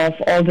of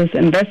all these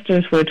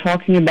investors we're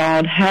talking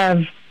about have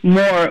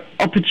more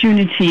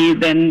opportunity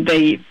than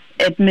they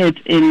admit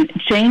in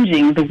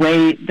changing the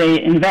way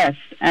they invest.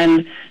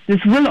 And this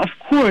will, of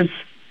course,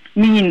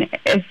 mean,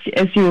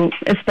 as you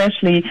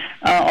especially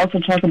also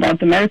talk about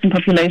the American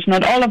population,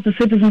 not all of the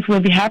citizens will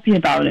be happy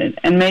about it,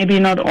 and maybe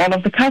not all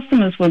of the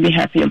customers will be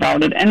happy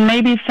about it, and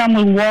maybe some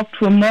will walk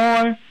to a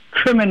more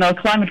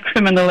climate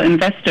criminal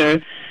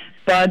investor.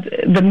 But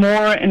the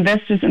more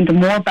investors and the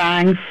more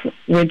banks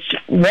which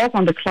walk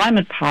on the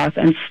climate path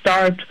and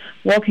start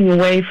walking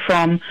away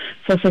from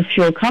fossil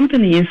fuel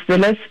companies, the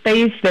less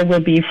space there will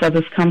be for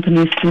these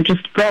companies to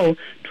just go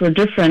to a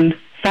different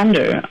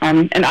funder.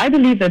 And I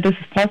believe that this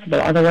is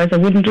possible. Otherwise, I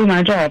wouldn't do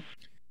my job.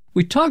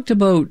 We talked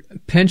about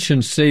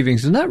pension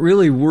savings, and that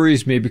really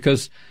worries me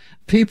because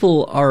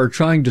people are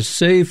trying to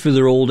save for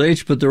their old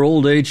age, but their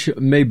old age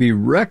may be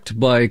wrecked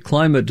by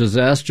climate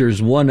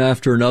disasters one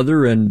after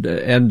another, and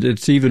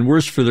it's even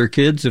worse for their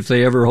kids if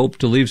they ever hope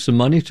to leave some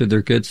money to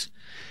their kids.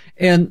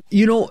 And,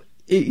 you know,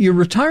 your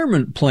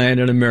retirement plan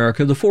in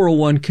America, the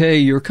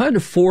 401k, you're kind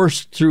of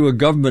forced through a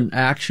government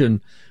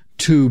action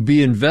to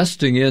be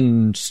investing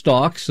in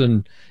stocks,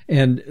 and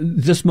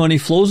this money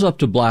flows up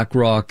to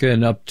BlackRock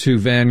and up to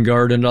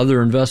Vanguard and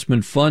other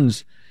investment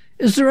funds.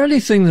 Is there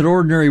anything that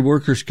ordinary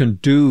workers can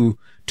do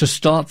to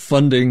stop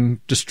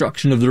funding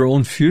destruction of their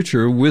own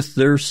future with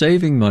their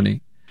saving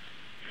money?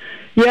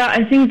 Yeah,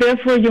 I think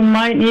therefore you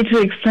might need to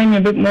explain a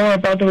bit more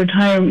about the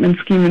retirement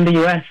scheme in the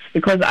U.S.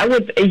 because I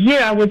would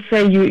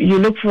say you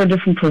look for a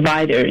different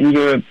provider in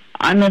Europe.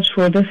 I'm not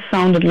sure. This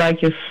sounded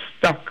like you're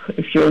stuck.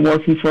 If you're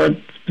working for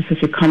a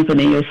specific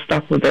company, you're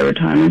stuck with their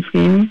retirement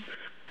scheme.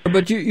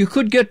 But you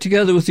could get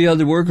together with the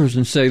other workers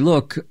and say,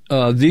 look,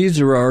 these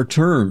are our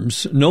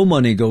terms. No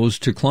money goes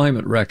to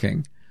climate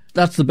wrecking.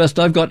 That's the best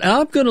I've got. And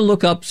I'm going to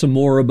look up some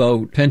more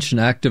about pension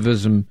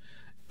activism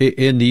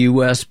in the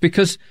U.S.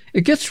 because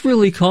it gets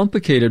really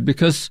complicated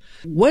because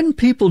when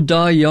people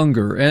die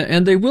younger,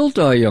 and they will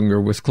die younger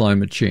with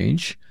climate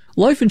change,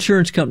 life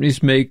insurance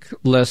companies make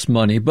less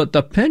money, but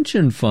the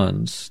pension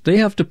funds, they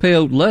have to pay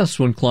out less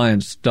when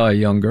clients die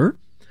younger.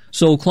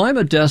 So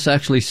climate deaths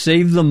actually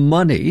save them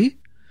money.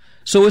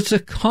 So it's a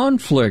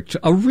conflict,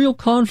 a real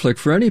conflict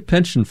for any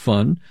pension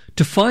fund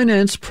to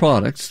finance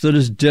products that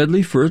is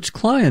deadly for its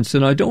clients.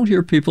 And I don't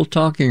hear people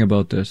talking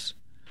about this.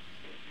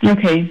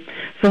 Okay.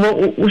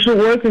 So what should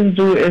workers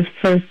do is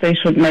first they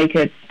should make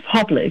it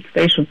public.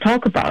 They should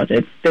talk about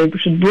it. They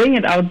should bring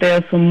it out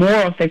there so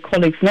more of their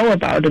colleagues know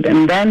about it,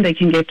 and then they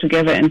can get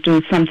together and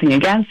do something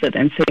against it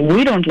and say,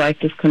 we don't like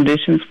these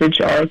conditions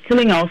which are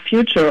killing our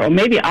future, or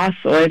maybe us,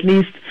 or at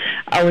least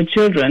our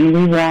children.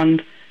 We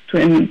want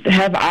to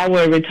have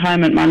our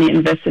retirement money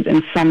invested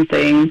in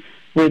something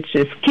which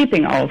is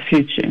keeping our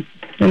future.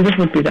 And this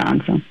would be the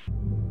answer.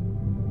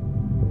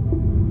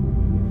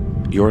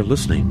 You're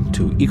listening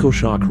to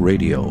Ecoshock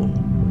Radio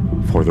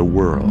for the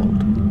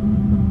world.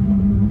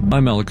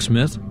 I'm Alex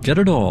Smith. Get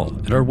it all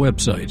at our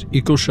website,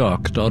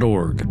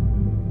 ecoshock.org.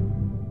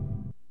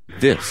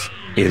 This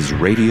is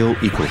Radio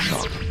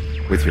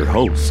Ecoshock with your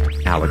host,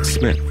 Alex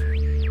Smith.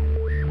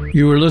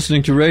 You are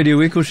listening to Radio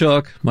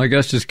Ecoshock. My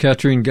guest is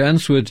Katrin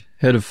Ganswit,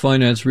 Head of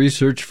Finance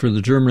Research for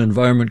the German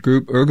environment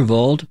group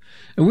Urgewald,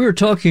 and we are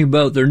talking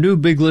about their new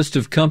big list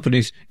of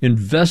companies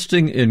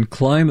investing in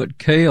climate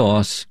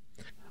chaos.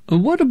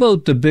 What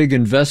about the big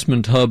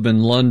investment hub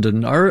in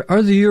London? Are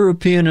the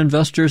European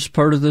investors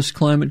part of this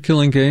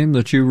climate-killing game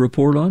that you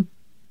report on?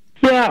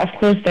 Yeah, of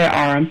course they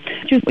are.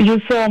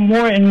 You saw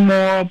more and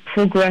more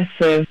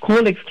progressive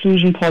coal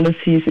exclusion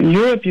policies in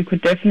Europe. You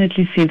could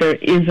definitely see there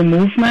is a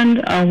movement.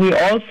 We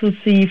also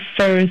see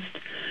first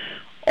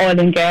oil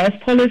and gas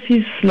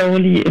policies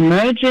slowly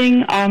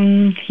emerging.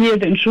 Here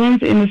the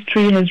insurance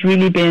industry has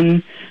really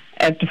been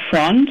at the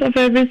front of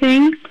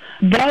everything.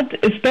 But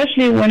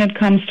especially when it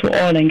comes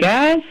to oil and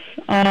gas,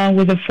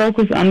 with a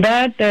focus on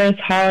that, there's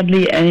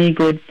hardly any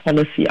good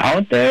policy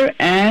out there.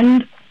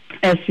 And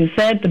as you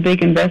said, the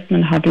big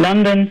investment hub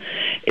London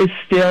is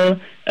still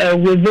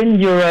within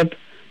Europe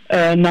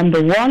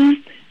number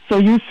one. So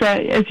you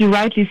said, as you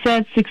rightly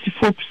said,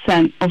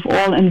 64% of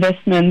all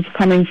investments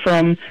coming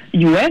from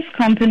U.S.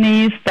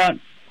 companies, but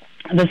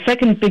the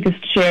second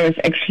biggest share is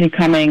actually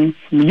coming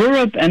from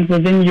Europe, and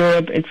within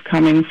Europe it's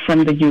coming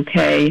from the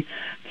UK,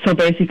 so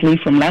basically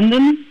from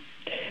London.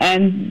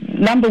 And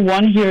number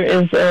one here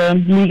is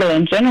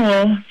Legal &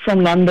 General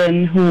from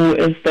London, who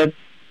is the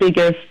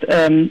biggest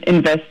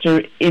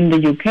investor in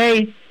the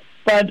UK.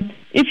 But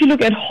if you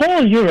look at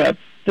whole Europe,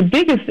 the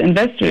biggest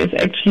investor is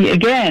actually,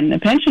 again, a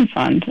pension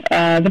fund,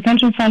 the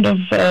pension fund of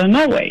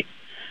Norway.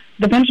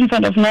 The pension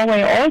fund of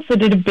Norway also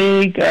did a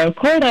big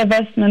coal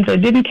divestment. They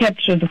didn't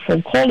capture the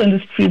full coal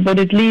industry, but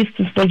at least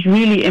this was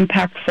really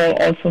impactful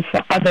also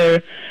for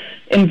other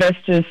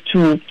investors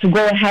to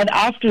go ahead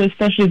after,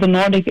 especially the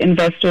Nordic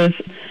investors.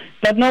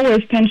 But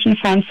Norway's pension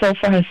fund so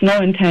far has no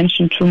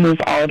intention to move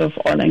out of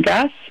oil and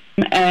gas,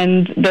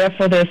 and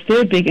therefore they're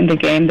still big in the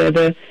game.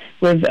 They're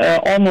with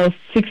almost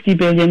 $60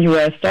 billion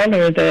US,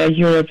 they're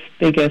Europe's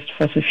biggest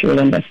fossil fuel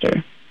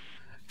investor.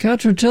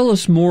 Katrin, tell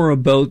us more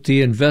about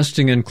the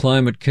Investing in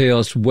Climate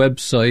Chaos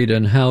website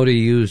and how to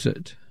use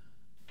it.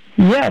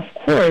 Yeah,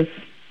 of course.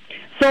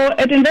 So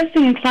at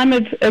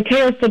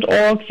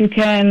investinginclimatechaos.org, you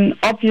can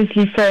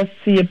obviously first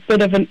see a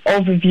bit of an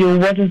overview.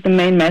 What is the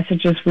main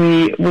messages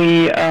we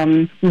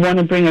want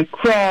to bring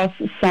across?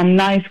 Some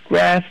nice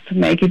graphs to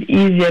make it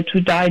easier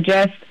to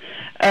digest.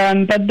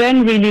 But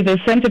then really the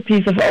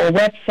centerpiece of our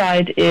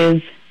website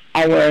is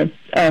our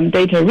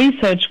data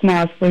research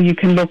map, where you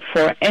can look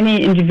for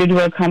any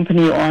individual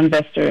company or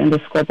investor in the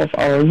scope of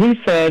our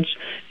research.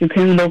 You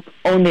can look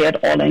only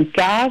at oil and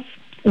gas,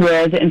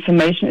 where the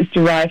information is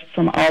derived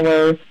from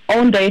our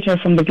own data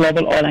from the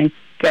global oil and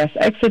gas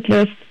exit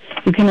list.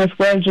 You can as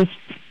well just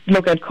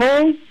look at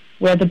coal,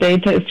 where the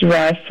data is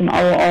derived from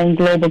our own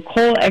global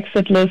coal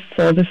exit list.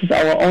 So this is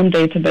our own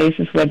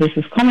databases where this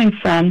is coming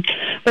from.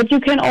 But you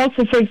can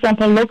also, for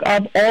example, look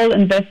up all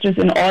investors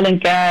in oil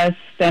and gas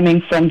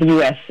stemming from the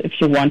U.S. if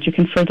you want. You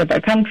can filter by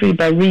country,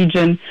 by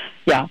region,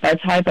 by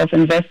type of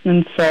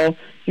investment. So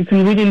you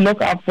can really look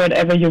up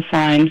whatever you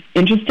find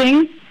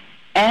interesting.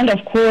 And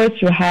of course,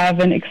 you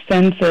have an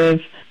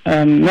extensive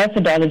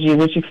methodology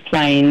which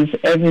explains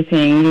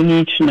everything you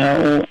need to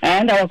know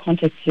and our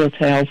contact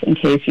details in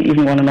case you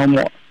even want to know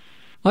more.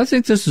 I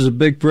think this is a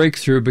big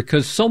breakthrough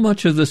because so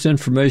much of this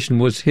information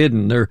was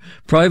hidden. There are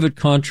private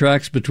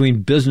contracts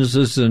between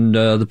businesses and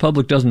the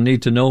public doesn't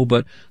need to know,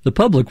 but the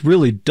public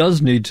really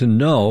does need to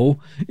know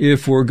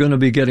if we're going to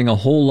be getting a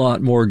whole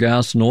lot more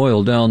gas and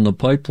oil down the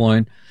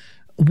pipeline.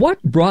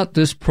 What brought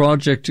this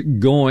project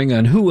going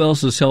and who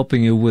else is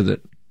helping you with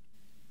it?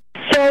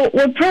 So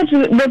what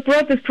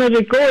brought this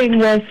project going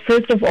was,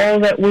 first of all,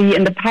 that we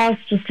in the past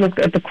just looked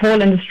at the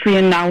coal industry,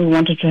 and now we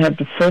wanted to have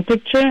the full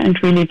picture and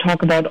really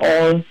talk about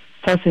all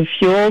fossil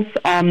fuels.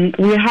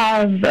 We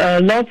have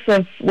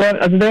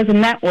there's a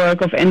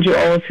network of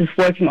NGOs who's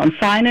working on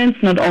finance,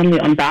 not only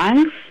on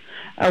banks.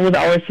 With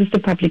our sister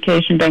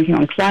publication, Banking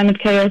on Climate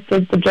Chaos,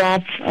 did the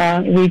job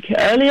a week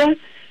earlier.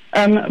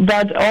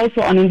 But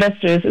also on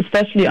investors,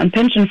 especially on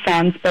pension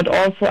funds, but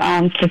also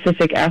on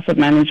specific asset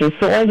managers.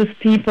 So all these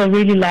people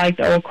really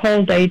liked our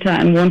coal data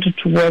and wanted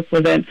to work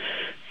with it.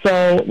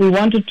 So we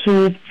wanted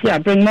to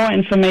bring more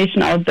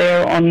information out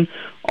there on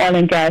oil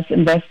and gas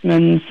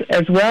investments,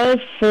 as well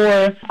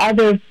for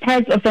other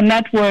parts of the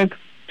network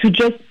to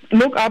just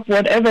look up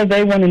whatever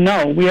they want to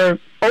know. We are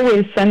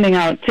always sending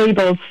out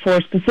tables for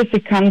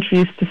specific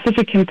countries,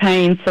 specific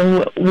campaigns,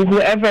 so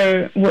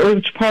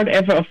which part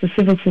ever of the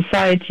civil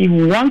society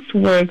who wants to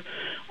work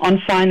on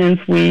finance,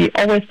 we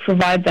always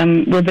provide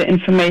them with the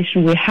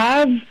information we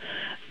have.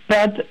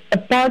 But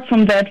apart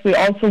from that, we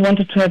also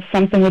wanted to have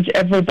something which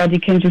everybody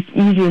can just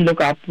easily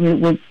look up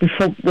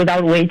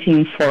without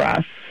waiting for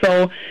us.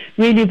 So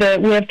really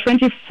we have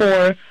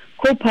 24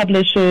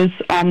 co-publishers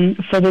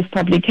for this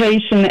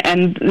publication,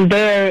 and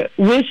their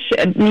wish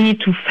and need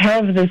to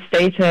have this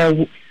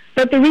data.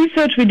 But the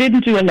research we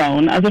didn't do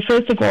alone.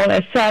 First of all,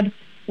 as said,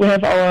 we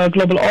have our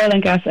global oil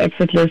and gas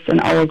exit list and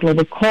our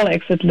global coal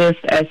exit list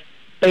as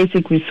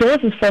basic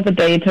resources for the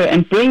data,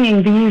 and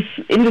bringing these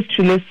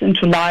industry lists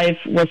into life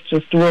was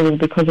just doable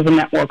because of a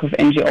network of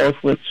NGOs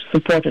which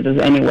supported us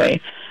anyway.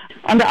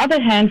 On the other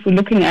hand, we're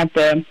looking at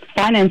the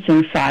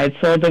financing side.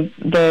 So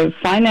the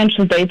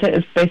financial data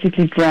is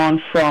basically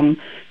drawn from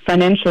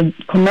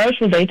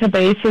commercial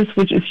databases,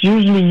 which is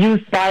usually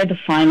used by the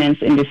finance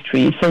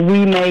industry. So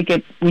we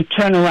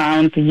turn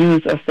around the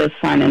use of this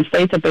finance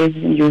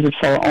databases and use it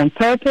for our own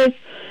purpose.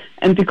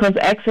 And because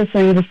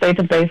accessing this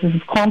databases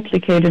is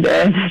complicated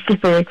and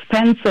super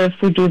expensive,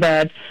 we do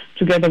that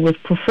together with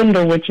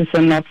Profundo, which is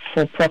a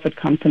not-for-profit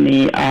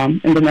company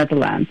in the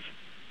Netherlands.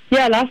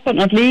 Last but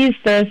not least,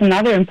 there's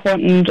another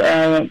important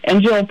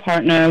NGO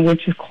partner,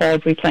 which is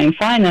called Reclaim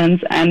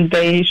Finance, and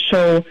they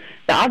show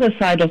the other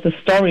side of the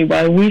story.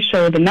 While we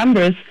show the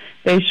numbers,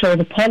 they show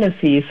the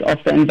policies of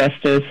the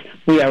investors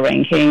we are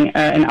ranking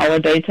in our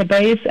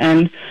database.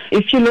 And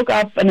if you look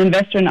up an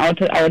investor in our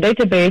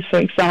database, for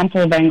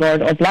example,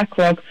 Vanguard or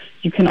BlackRock,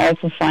 you can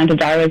also find a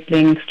direct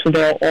link to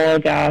their oil,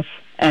 gas,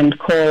 and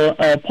coal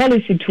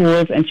policy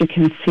tools, and you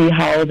can see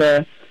how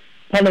the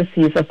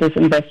policies of these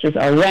investors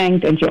are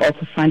ranked, and you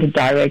also find a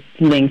direct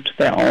link to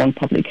their own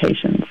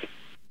publications.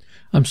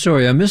 I'm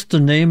sorry, I missed the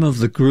name of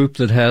the group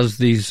that has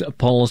these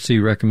policy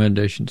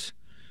recommendations.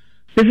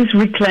 This is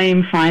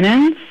Reclaim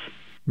Finance.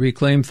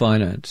 Reclaim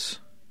Finance.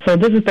 So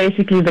this is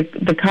basically the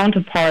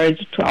counterpart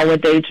to our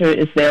data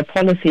is their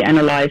policy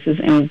analysis,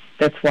 and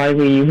that's why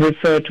we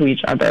refer to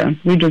each other.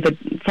 We do the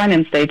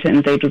finance data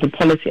and they do the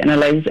policy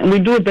analysis, and we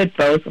do a bit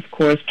both, of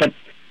course, but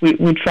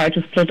we try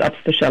to split up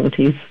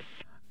specialties.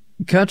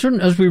 Katrin,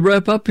 as we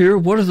wrap up here,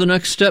 what are the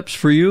next steps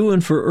for you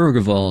and for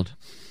Urgewald?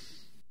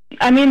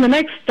 The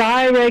next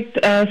direct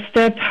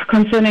step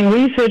concerning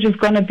research is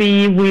going to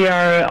be we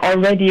are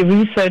already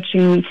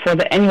researching for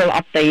the annual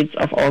updates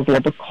of our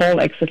global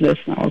coal exit list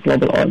and our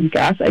global oil and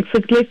gas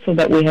exit list, so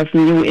that we have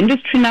new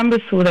industry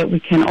numbers, so that we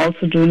can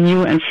also do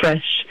new and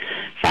fresh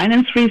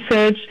finance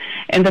research.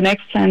 And the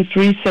next planned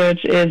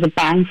research is a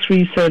bank's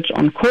research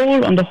on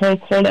coal, on the whole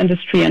coal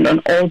industry, and on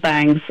all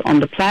banks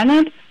on the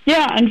planet.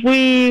 Yeah, and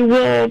we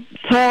will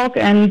talk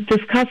and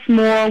discuss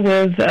more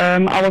with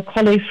our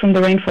colleagues from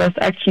the Rainforest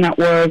Action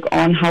Network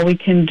on how we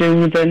can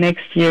do the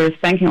next year's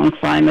Banking on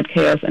Climate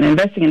Chaos and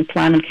Investing in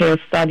Climate Chaos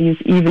studies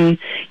even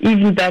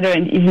better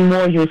and even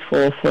more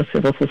useful for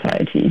civil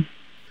society.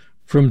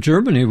 From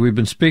Germany, we've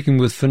been speaking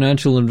with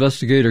financial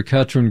investigator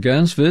Katrin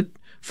Ganswit.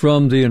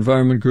 From the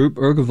environment group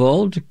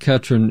Urgewald,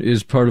 Katrin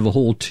is part of a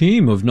whole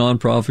team of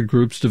nonprofit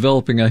groups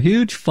developing a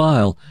huge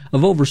file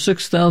of over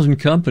 6,000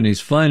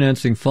 companies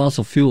financing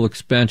fossil fuel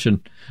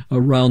expansion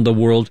around the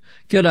world.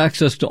 Get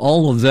access to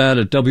all of that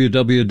at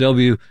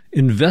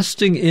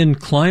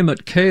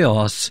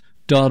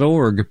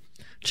www.investinginclimatechaos.org.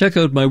 Check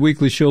out my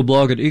weekly show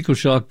blog at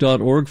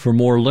ecoshock.org for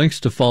more links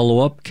to follow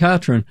up.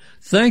 Katrin,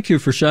 thank you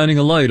for shining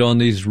a light on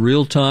these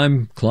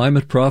real-time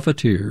climate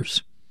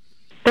profiteers.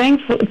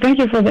 Thank you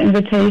for the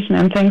invitation,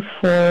 and thanks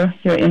for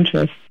your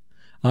interest.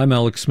 I'm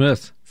Alex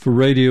Smith for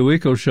Radio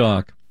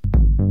Ecoshock.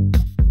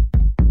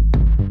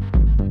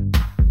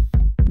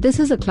 This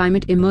is a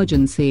climate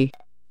emergency.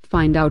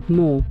 Find out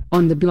more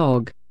on the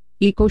blog,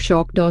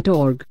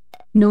 ecoshock.org.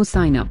 No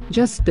sign up,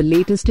 just the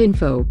latest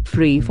info,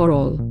 free for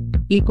all.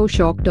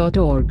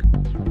 ecoshock.org.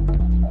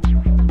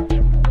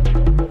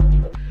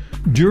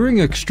 During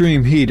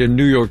extreme heat in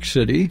New York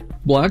City,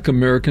 Black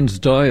Americans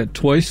die at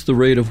twice the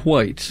rate of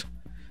whites.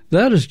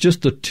 That is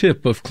just the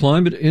tip of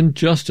climate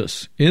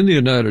injustice in the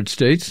United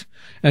States,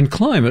 and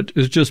climate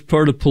is just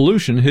part of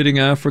pollution hitting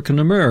African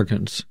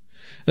Americans.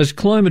 As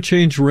climate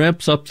change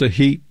ramps up the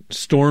heat,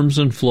 storms,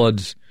 and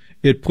floods,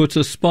 it puts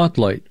a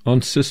spotlight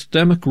on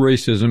systemic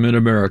racism in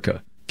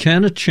America.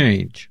 Can it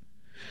change?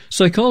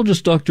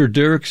 Psychologist Dr.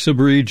 Derek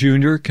Sabri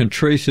Jr. can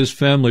trace his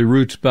family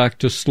roots back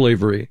to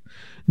slavery.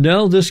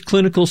 Now this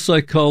clinical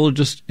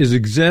psychologist is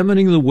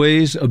examining the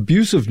ways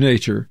abusive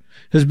nature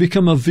has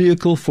become a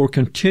vehicle for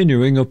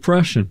continuing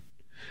oppression.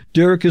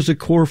 Derek is a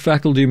core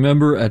faculty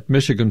member at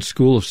Michigan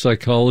School of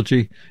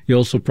Psychology. He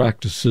also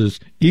practices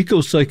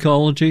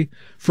eco-psychology.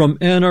 From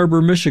Ann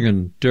Arbor,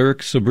 Michigan, Derek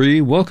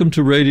Sabri, welcome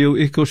to Radio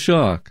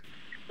Ecoshock.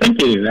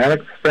 Thank you,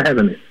 Alex, for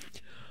having me.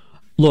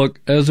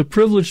 Look, as a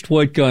privileged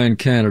white guy in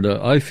Canada,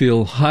 I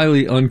feel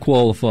highly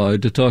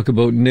unqualified to talk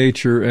about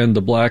nature and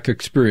the black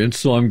experience,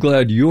 so I'm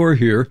glad you're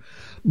here.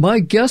 My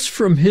guess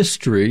from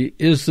history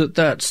is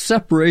that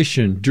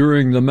separation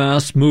during the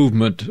mass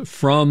movement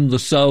from the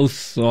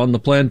south on the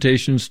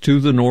plantations to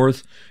the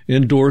north,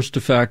 indoors to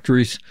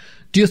factories,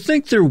 do you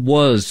think there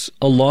was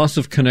a loss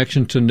of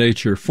connection to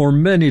nature for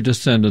many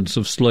descendants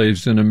of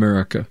slaves in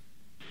America?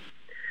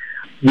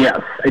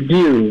 Yes, I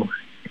do.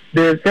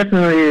 There's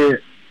definitely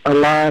a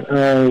lot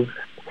of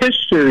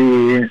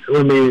history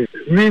when we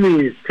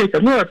really take a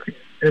look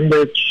in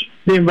which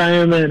the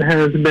environment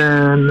has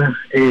been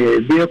a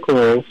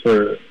vehicle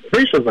for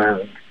racial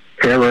violence,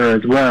 terror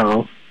as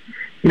well.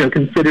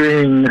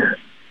 Considering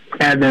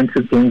advent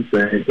of things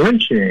like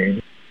lynching,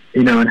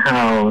 and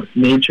how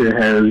nature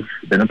has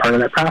been a part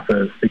of that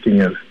process.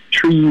 Thinking of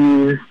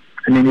trees,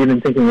 even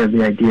thinking of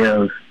the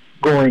idea of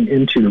going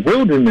into the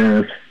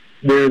wilderness,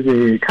 there's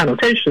a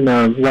connotation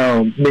of,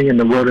 well, being in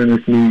the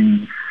wilderness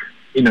means,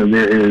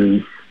 there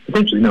is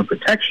potentially no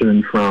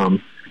protection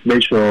from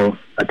racial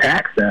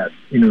attacks that,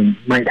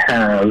 might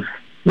have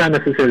not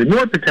necessarily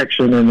more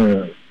protection in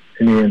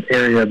an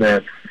area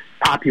that's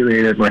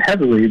populated more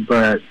heavily,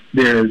 but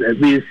there's at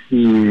least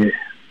the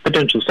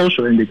potential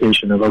social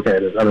indication of, okay,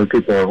 there's other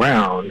people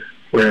around.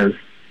 Whereas,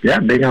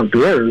 being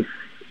outdoors,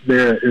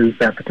 there is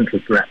that potential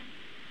threat.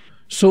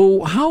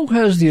 So how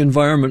has the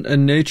environment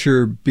and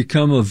nature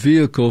become a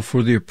vehicle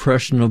for the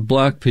oppression of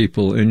black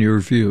people, in your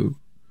view?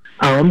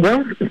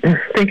 Well,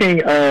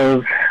 thinking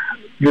of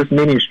just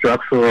many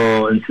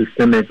structural and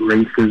systemic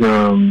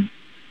racism,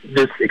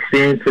 just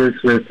experiences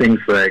with things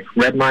like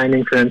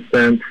redlining, for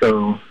instance.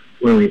 So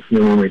when we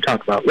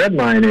talk about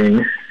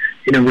redlining,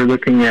 we're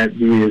looking at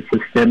the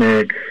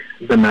systemic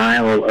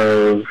denial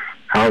of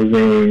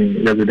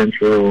housing,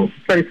 residential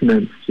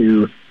placements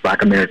to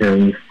Black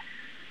Americans,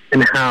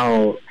 and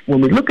how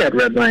when we look at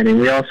redlining,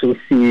 we also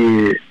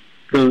see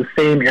those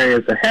same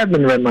areas that have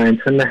been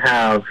redlined tend to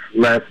have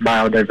less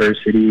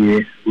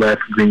biodiversity, less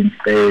green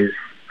space,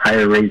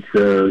 higher rates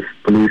of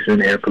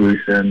pollution, air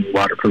pollution,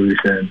 water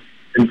pollution.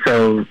 And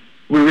so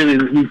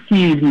we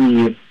see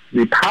the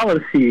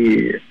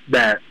policy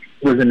that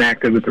was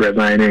enacted with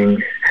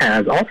redlining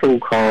has also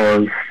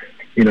caused,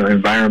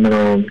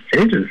 environmental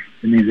changes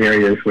in these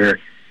areas where,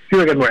 if you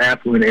look at more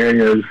affluent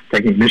areas,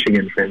 taking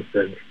Michigan, for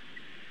instance,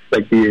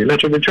 like the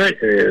Metro Detroit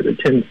area, there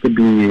tends to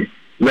be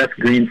less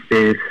green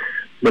space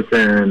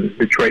within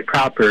Detroit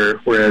proper,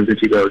 whereas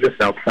if you go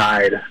just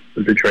outside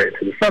of Detroit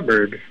to the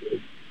suburbs,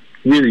 it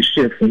really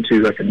shifts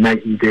into like a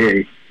night and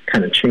day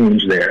kind of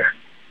change there.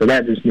 So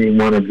that just being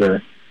one of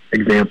the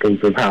examples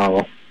of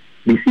how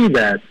we see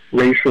that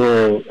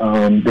racial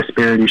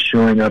disparity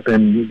showing up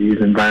in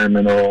these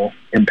environmental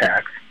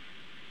impacts.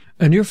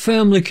 And your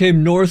family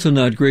came north in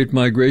that great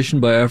migration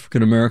by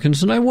African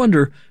Americans, and I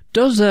wonder,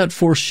 Does that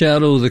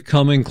foreshadow the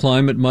coming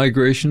climate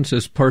migrations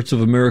as parts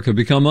of America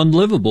become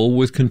unlivable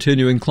with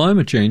continuing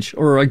climate change?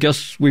 Or I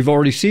guess we've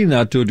already seen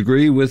that to a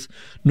degree with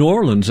New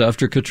Orleans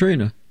after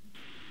Katrina.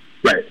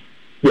 Right.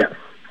 Yes.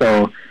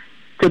 So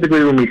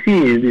typically when we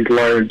see these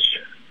large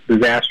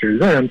disaster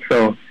events,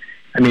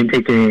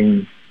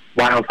 taking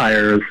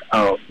wildfires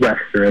out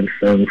west, for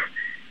instance,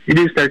 you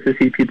do start to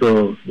see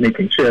people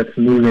making shifts,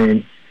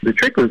 moving. The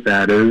trick with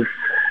that is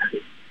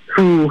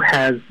who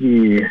has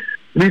the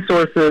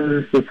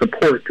resources, the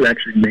support to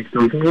actually make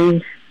those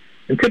moves.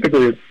 And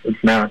typically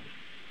it's not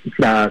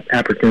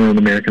African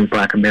Americans,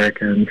 Black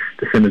Americans,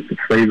 descendants of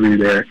slavery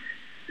there.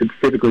 It's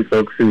typically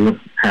folks who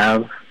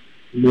have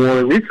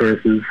more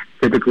resources,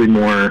 typically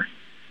more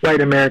white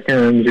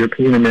Americans,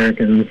 European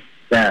Americans,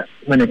 that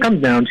when it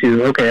comes down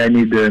to, okay, I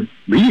need to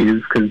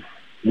leave because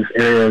this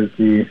area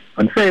is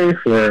unsafe,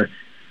 or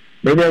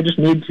maybe I just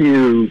need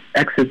to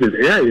exit this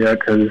area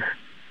because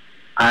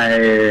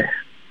I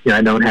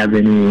don't have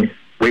any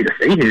way to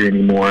stay here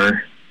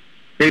anymore.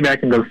 Maybe I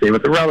can go stay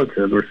with a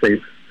relative or stay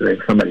with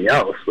somebody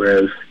else,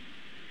 whereas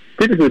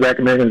typically Black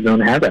Americans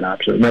don't have that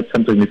option. And that's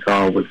something we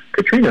saw with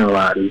Katrina a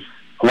lot, is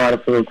a lot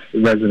of folks,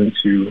 residents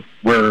who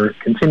were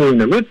continuing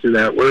to live through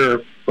that,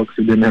 were folks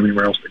who didn't have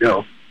anywhere else to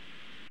go.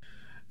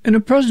 In a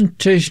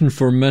presentation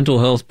for mental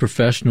health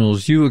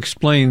professionals, you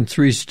explain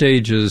 3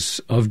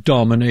 stages of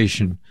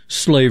domination: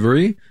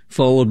 slavery,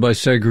 followed by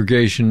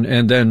segregation,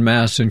 and then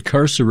mass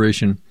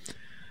incarceration.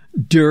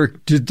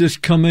 Derek, did this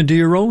come into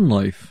your own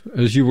life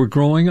as you were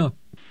growing up?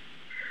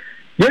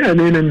 Yeah,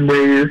 in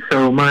ways.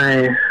 So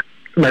my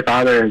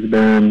father has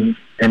been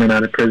in and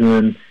out of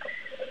prison.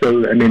 So,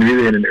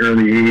 really at an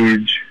early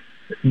age,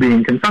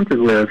 being confronted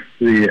with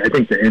the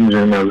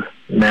engine of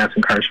mass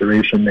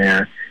incarceration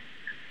there.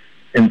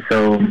 And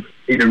so,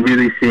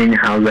 really seeing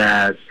how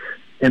that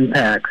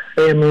impacts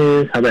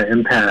families, how that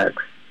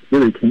impacts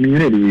really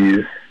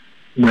communities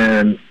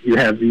when you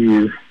have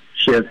these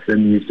shifts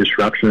and these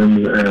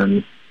disruptions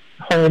and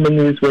home in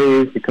these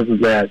ways because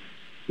of that,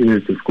 either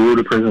it's a school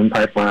to prison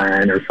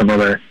pipeline or some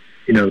other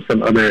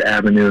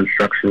avenue of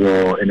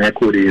structural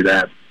inequity,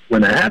 that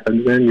when that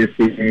happens, then you're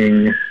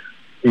seeing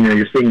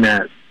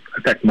that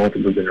affect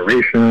multiple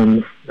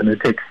generations, and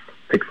it takes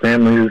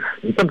families,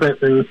 and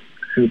sometimes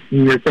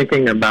you're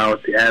thinking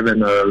about the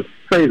advent of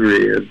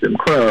slavery, of Jim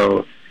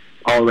Crow,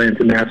 all the way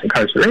into mass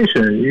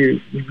incarceration. You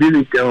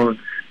really don't,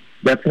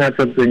 that's not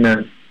something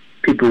that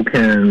people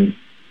can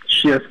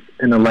shift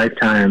in a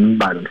lifetime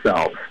by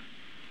themselves.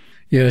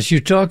 Yes, you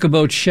talk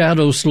about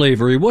shadow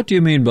slavery. What do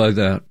you mean by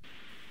that?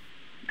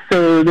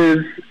 So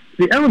there's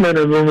the element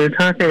of when we're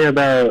talking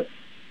about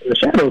the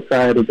shadow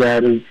side of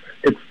that is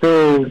it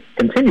still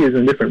continues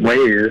in different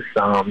ways.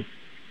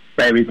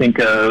 Right? We think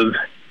of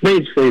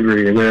wage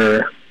slavery,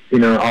 where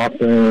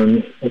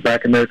often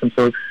Black American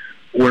folks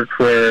work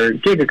for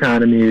gig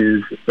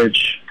economies,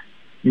 which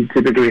you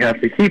typically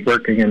have to keep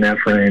working in that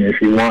frame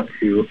if you want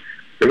to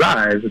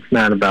survive. It's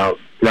not about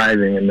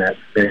thriving in that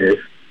space.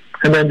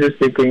 And then just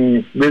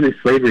thinking, really,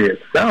 slavery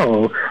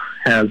itself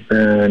has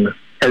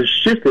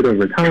shifted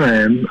over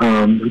time.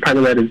 And part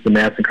of that is the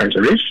mass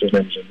incarceration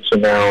engine. So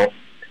now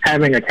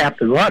having a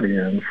captive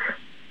audience,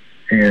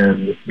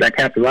 and that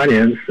captive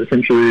audience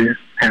essentially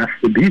has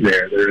to be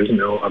there. There is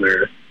no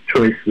other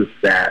choice with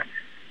that.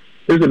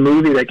 There's a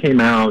movie that came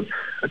out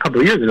a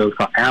couple of years ago. It's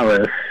called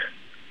Alice,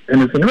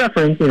 and it's in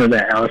reference,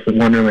 that Alice in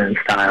Wonderland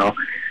style.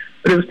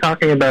 But it was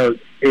talking about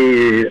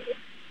a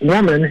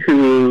woman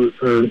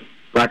a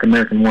Black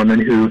American woman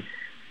who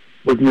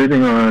was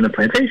living on a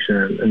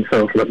plantation, and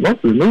so for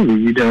most of the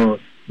movie, you don't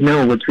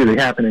know what's really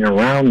happening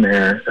around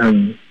there.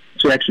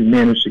 She actually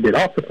managed to get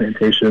off the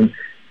plantation.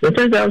 It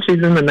turns out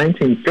she's in the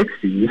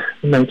 1960s,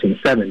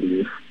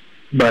 1970s,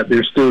 but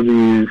there's still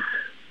these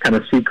kind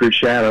of secret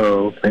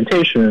shadow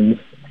plantations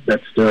that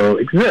still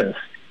exist.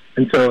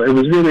 And so it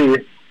was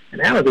really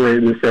an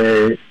allegory to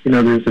say,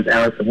 there's this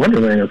Alice in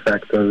Wonderland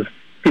effect of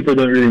people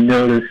don't really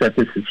notice that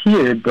this is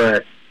here,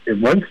 but it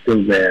was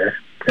still there.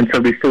 And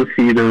so we still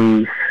see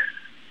those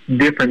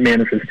different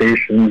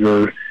manifestations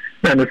of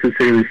not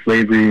necessarily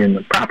slavery in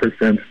the proper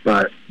sense,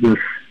 but this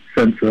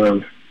sense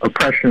of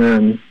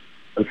oppression,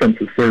 a sense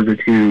of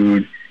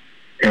servitude,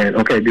 and,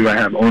 okay, do I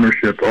have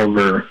ownership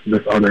over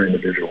this other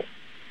individual?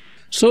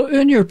 So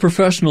in your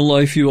professional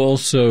life, you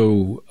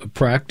also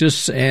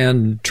practice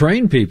and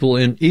train people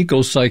in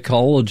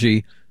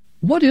eco-psychology.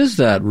 What is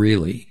that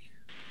really?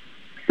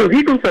 So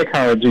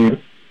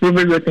eco-psychology, what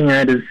we're looking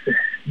at is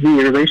the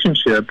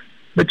relationship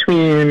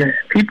between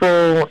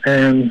people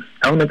and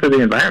elements of the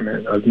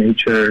environment, of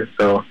nature.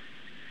 So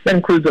that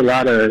includes a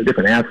lot of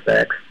different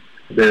aspects.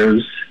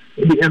 There's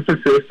the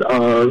emphasis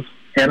of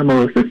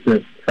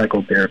animal-assisted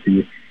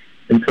psychotherapy,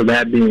 and so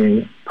that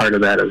being part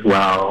of that as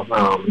well.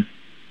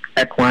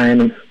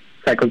 Equine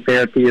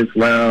psychotherapy as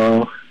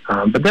well,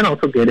 but then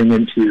also getting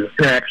into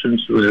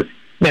interactions with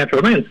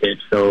natural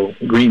landscapes, so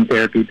green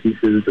therapy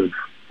pieces of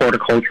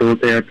horticultural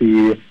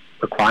therapy,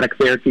 aquatic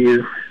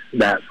therapies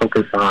that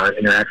focus on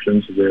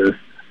interactions with,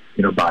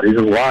 bodies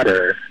of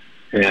water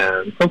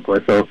and so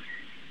forth. So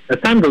as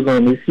time goes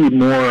on, we see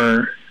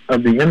more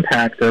of the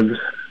impact of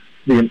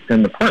the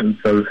importance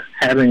of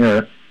having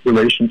a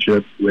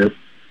relationship with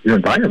your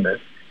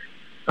environment.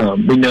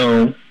 We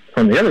know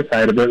from the other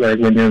side of it, like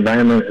when your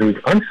environment is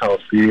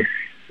unhealthy,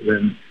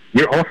 then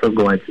you're also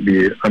going to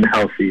be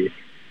unhealthy.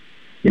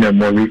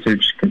 More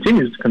research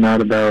continues to come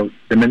out about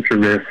dementia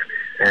risk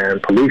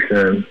and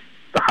pollution.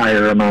 The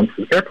higher amounts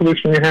of air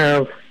pollution you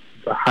have,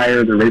 the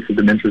higher the rates of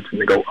dementia is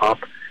going to go up.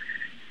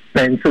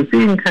 And so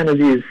seeing kind of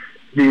these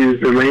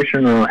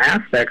relational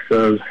aspects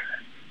of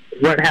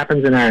what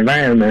happens in our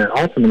environment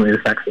ultimately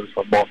affects us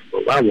on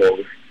multiple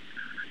levels.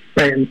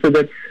 Right, and so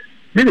that's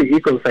really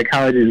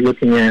eco-psychology is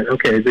looking at,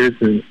 okay, there's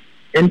an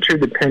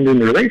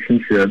interdependent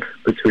relationship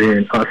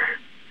between us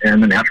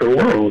and the natural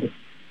world.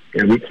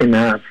 We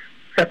cannot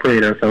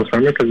separate ourselves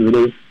from it because it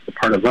is a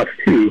part of us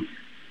too.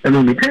 And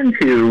when we tend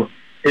to,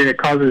 it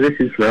causes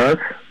issues for us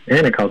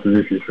and it causes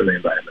issues for the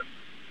environment.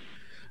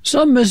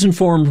 Some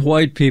misinformed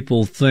white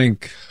people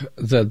think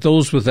that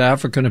those with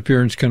African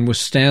appearance can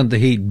withstand the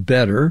heat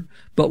better,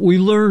 but we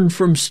learn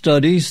from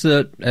studies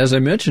that, as I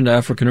mentioned,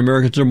 African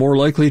Americans are more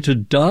likely to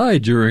die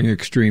during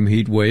extreme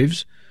heat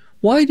waves.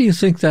 Why do you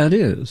think that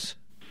is?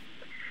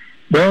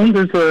 Well,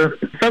 there's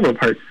several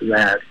parts to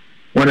that.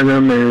 One of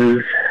them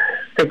is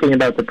thinking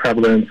about the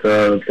prevalence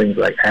of things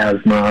like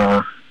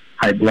asthma,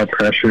 high blood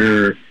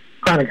pressure,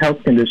 chronic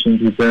health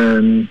conditions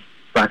within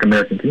Black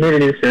American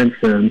communities, for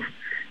instance.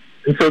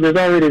 And so there's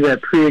already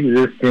that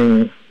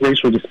pre-existing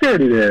racial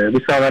disparity there.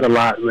 We saw that a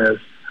lot with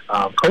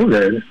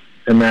COVID,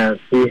 in that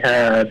we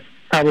had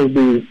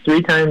probably at least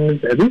three times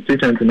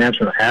the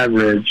national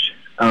average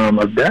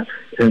of deaths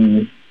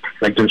in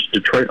like just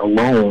Detroit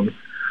alone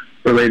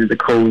related to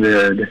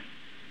COVID,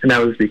 and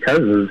that was because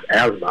of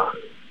asthma.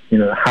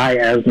 High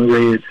asthma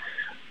rates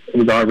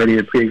was already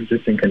a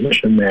pre-existing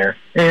condition there,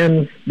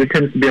 and there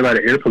tends to be a lot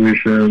of air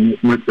pollution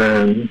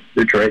within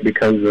Detroit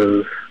because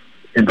of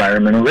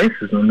environmental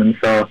racism, and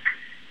so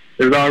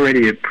there's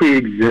already a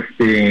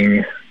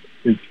pre-existing,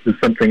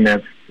 it's something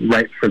that's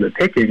ripe for the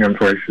taking,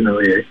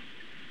 unfortunately.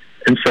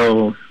 And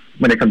so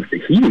when it comes to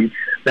heat,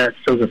 that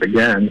shows up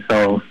again.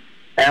 So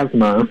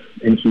asthma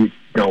and heat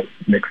don't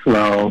mix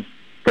well.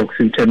 Folks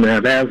who tend to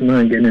have asthma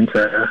and get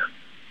into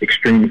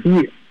extreme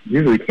heat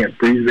usually can't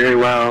breathe very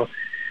well.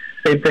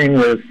 Same thing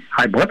with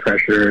high blood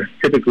pressure.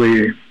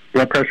 Typically,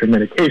 blood pressure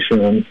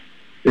medication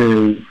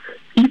is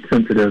heat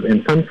sensitive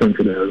and sun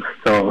sensitive.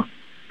 So,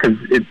 because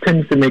it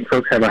tends to make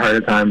folks have a harder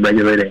time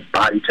regulating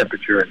body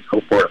temperature and so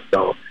forth.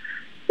 So,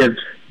 if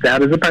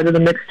that is a part of the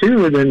mix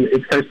too, then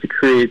it starts to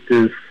create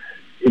this,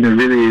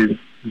 really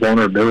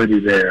vulnerability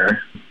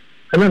there.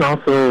 And then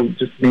also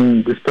just being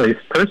a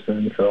displaced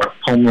person, so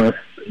homeless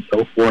and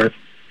so forth.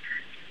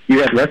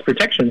 You have less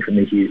protection from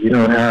the heat. You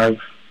don't have,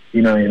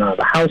 you don't have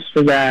a house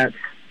for that.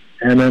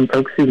 And then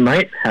folks who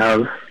might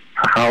have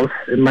a house,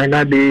 it might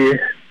not be,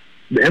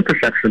 the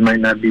infrastructure might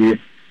not be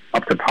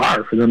up to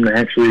par for them to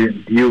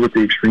actually deal with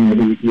the extreme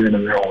heat even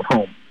in their own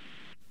home.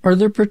 Are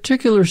there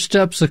particular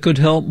steps that could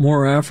help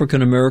more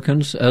African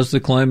Americans as the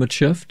climate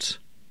shifts?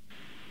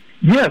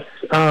 Yes.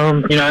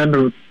 I'm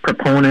a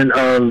proponent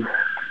of,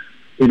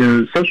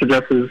 social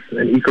justice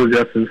and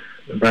eco-justice,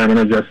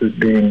 environmental justice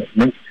being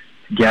linked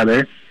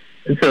together.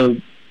 And so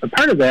a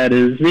part of that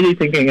is really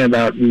thinking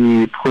about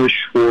the push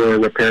for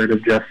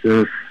reparative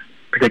justice,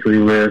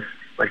 particularly with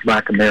like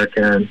Black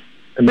American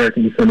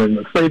descendants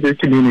of slavery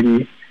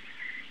community,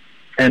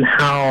 and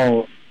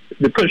how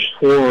the push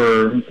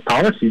for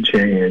policy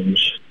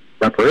change,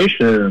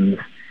 reparations,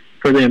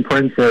 for the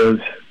importance of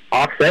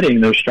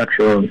offsetting those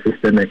structural and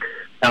systemic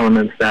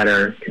elements that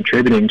are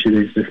contributing to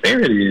these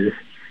disparities,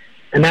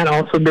 and that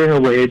also being a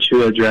way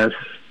to address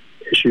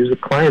issues of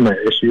climate,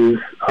 issues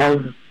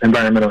of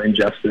environmental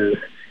injustice.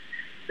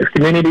 If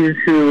communities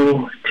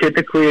who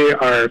typically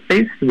are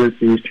faced with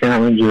these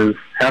challenges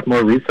have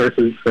more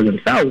resources for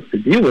themselves to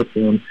deal with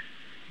them,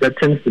 that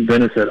tends to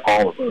benefit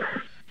all of us.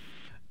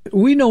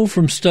 We know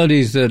from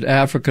studies that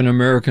African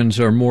Americans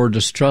are more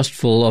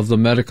distrustful of the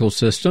medical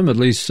system, at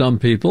least some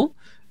people,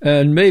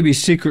 and maybe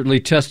secretly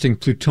testing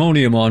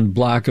plutonium on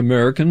Black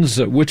Americans,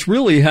 which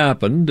really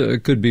happened,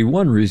 could be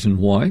one reason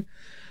why.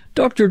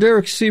 Dr.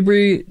 Derek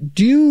Seabury,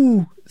 do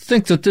you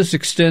think that this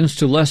extends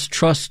to less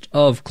trust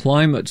of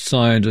climate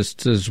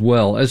scientists as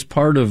well, as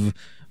part of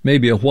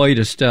maybe a white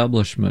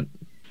establishment?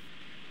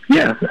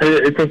 Yeah,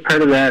 I think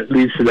part of that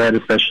leads to that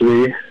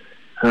especially.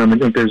 I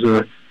think there's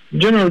a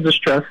general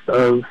distrust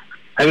of,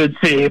 I would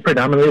say,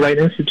 predominantly white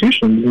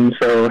institutions. And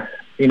so,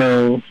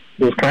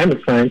 those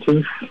climate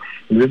scientists,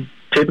 they're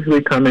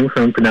typically coming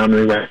from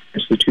predominantly white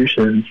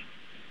institutions.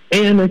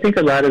 And I think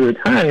a lot of the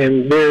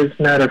time, there's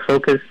not a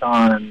focus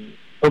on,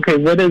 okay,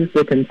 what is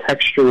the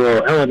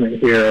contextual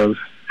element here of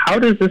how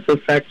does this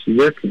affect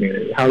your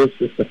community? How does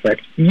this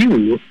affect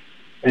you?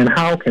 And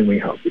how can we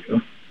help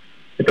you?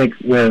 I think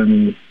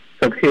when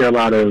folks hear a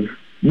lot of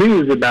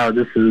news about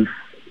this is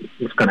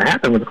what's going to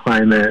happen with the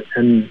climate,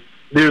 and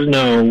there's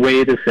no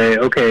way to say,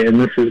 okay, and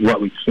this is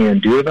what we can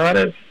do about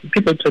it,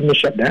 people tend to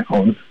shut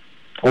down.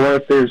 Or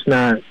if there's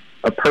not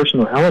a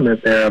personal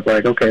element there of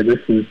like, okay, this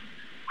is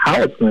how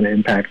it's going to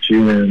impact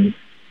you, and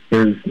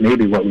here's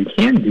maybe what we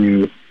can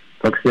do,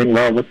 folks think,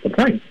 well, what's the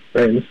point,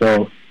 right? And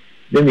so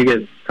then you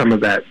get some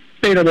of that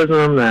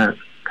fatalism, that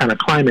kind of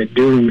climate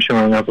doom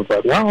showing up of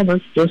like, well,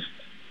 that's just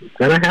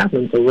going to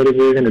happen, so what are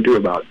we going to do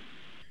about it?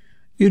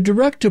 You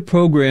direct a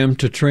program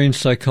to train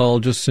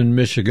psychologists in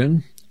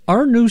Michigan.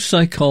 Are new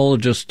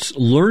psychologists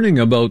learning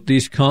about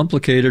these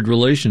complicated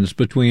relations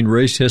between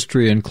race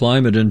history and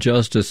climate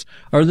injustice?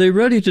 Are they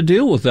ready to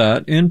deal with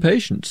that in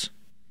patients?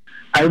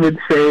 I would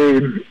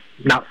say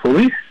not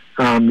fully.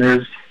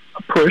 There's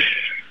a push,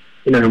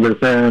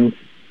 within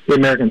the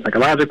American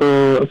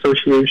Psychological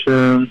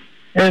Association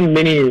and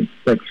many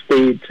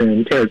state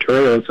and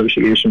territorial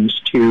associations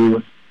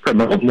to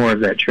promote more of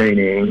that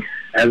training.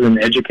 As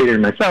an educator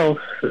myself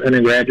in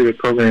a graduate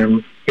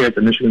program here at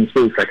the Michigan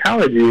School of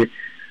Psychology,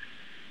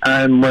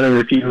 I'm one of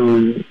the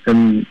few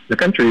in the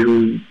country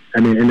who,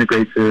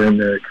 integrates it in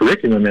the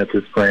curriculum at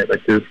this point.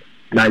 There's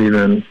not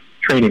even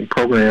training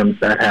programs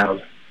that have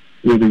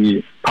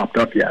really popped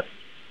up yet.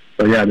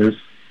 So yeah, there's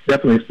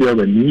definitely still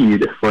a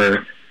need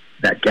for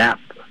that gap,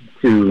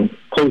 to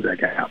close that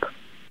gap.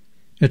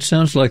 It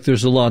sounds like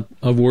there's a lot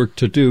of work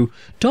to do.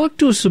 Talk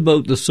to us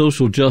about the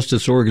social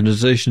justice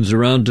organizations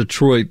around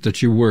Detroit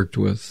that you worked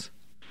with.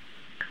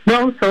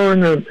 Well, so in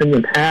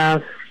the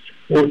past,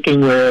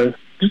 working with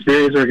just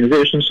various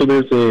organizations. So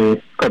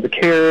there's called the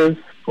CARES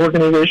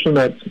organization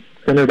that's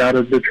centered out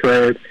of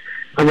Detroit.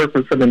 I work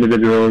with some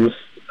individuals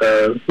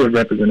who have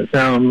represented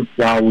them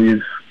while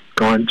we've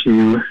gone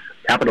to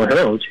Capitol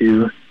Hill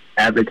to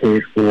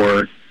advocate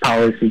for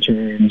policy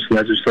change,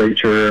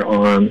 legislature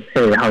on,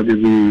 hey, how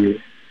do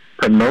we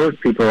promote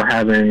people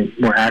having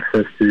more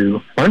access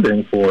to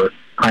funding for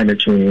climate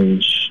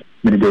change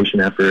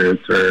mitigation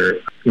efforts, or,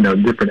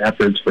 different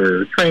efforts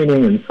for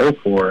training and so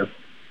forth.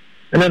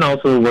 And then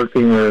also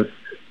working with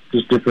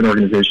just different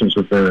organizations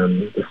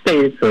within the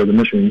state, so the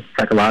Michigan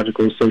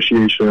Psychological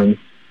Association,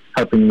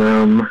 helping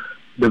them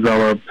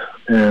develop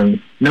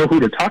and know who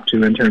to talk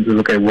to in terms of,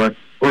 okay, what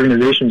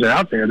organizations are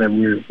out there that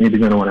we're maybe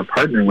going to want to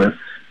partner with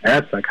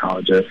as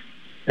psychologists.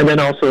 And then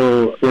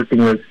also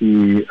working with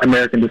the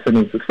American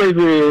Descendants of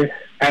Slavery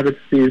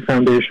Advocacy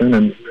Foundation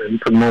and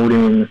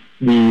promoting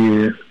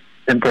the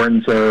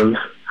importance of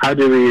how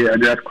do we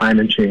address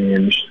climate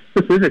change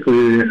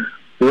specifically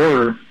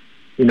for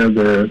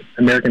the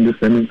American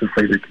Descendants of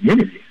Slavery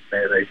community.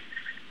 Right?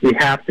 We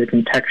have to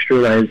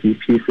contextualize these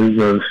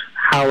pieces of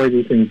how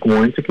everything's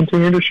going to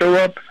continue to show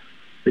up,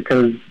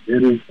 because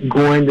it is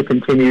going to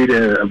continue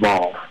to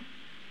evolve.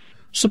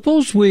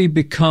 Suppose we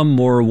become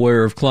more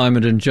aware of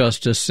climate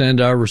injustice and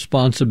our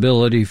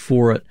responsibility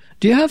for it.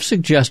 Do you have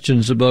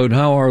suggestions about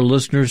how our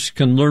listeners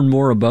can learn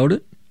more about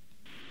it?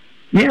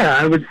 Yeah,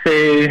 I would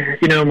say,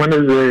 one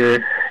of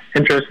the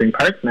interesting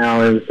parts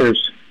now is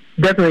there's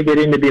definitely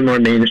getting to be more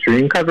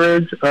mainstream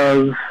coverage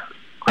of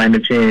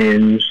climate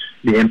change,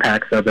 the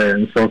impacts of it,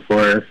 and so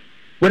forth.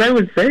 What I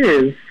would say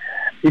is,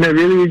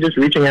 really just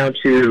reaching out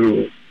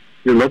to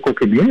your local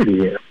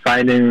community,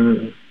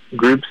 finding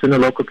groups in the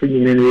local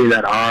community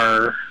that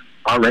are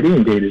already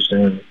engaged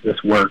in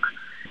this work.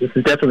 This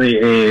is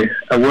definitely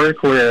a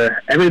work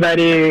where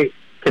everybody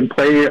can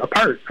play a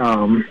part,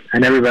 and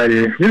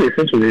everybody really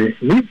essentially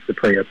needs to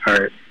play a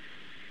part.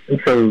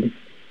 And so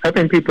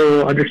helping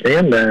people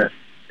understand that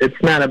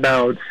it's not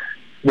about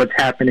what's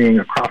happening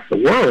across the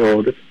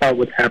world, it's about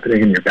what's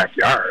happening in your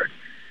backyard.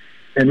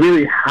 And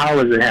really, how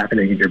is it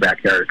happening in your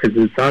backyard? Because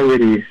it's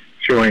already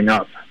showing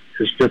up.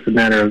 It's just a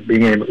matter of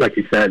being able, like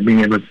you said,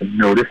 being able to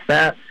notice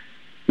that.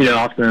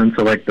 Often,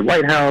 so the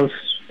White House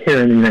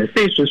here in the United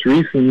States just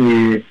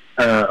recently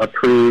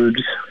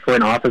approved for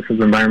an Office of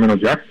Environmental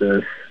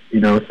Justice,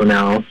 so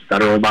now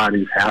federal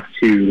bodies have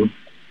to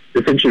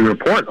essentially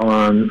report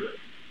on,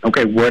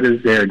 okay, what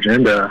is their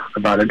agenda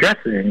about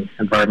addressing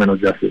environmental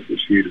justice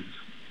issues,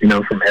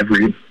 from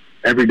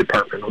every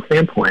departmental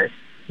standpoint.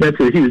 That's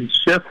a huge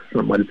shift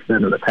from what it's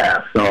been in the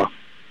past. So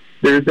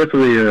there's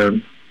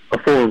definitely a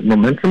full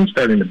momentum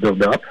starting to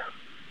build up,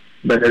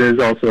 but it is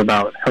also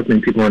about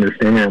helping people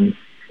understand.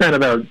 It's not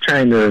about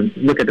trying to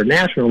look at the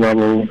national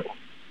level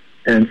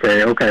and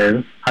say,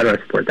 okay, how do I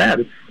support that?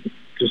 It's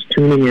just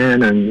tuning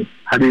in and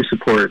how do you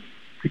support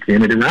the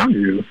community around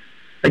you?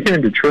 Like here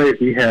in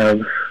Detroit, we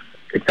have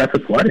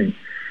excessive flooding.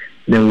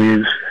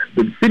 The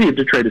city of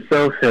Detroit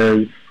itself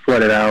has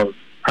flooded out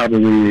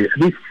probably at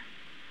least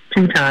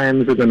 2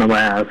 times within the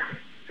last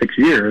 6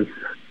 years.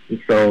 And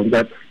so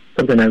that's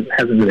something that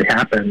hasn't really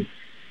happened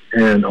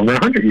in over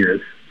 100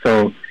 years.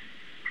 So,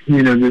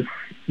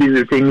 these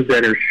are things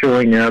that are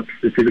showing up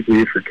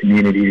specifically for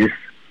communities.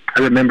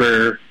 I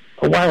remember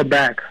a while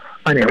back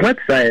finding a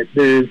website.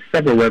 There's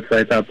several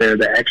websites out there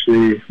that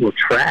actually will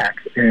track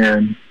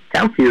and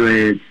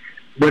calculate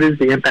what is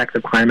the impact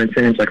of climate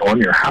change on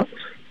your house.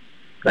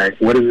 How is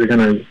it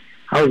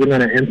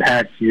gonna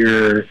impact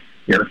your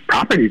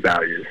property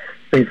values,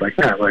 things like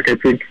that. I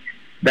think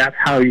that's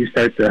how you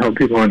start to help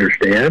people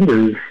understand,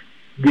 is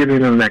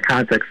giving them that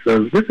context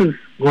of this is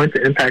going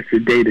to impact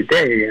your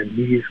day-to-day in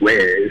these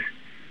ways.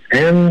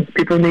 And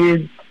people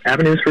need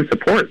avenues for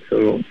support.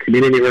 So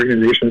community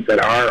organizations that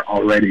are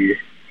already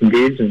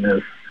engaged in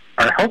this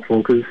are helpful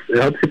because it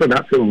helps people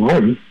not feel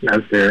alone as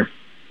they're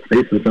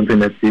faced with something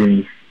that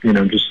seems,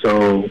 just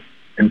so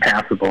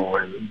impassable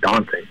and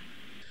daunting.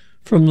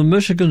 From the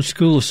Michigan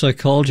School of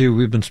Psychology,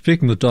 we've been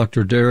speaking with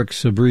Dr. Derek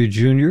Sabri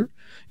Jr.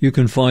 You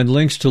can find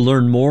links to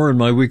learn more in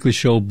my weekly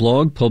show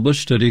blog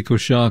published at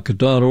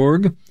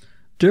ecoshock.org.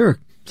 Derek,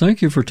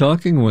 thank you for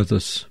talking with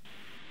us.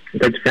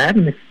 Thanks for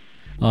having me.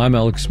 I'm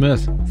Alex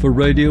Smith for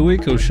Radio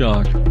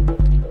Ecoshock.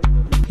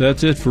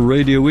 That's it for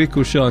Radio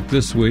Ecoshock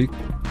this week.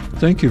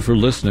 Thank you for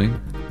listening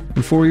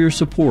and for your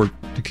support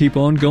to keep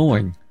on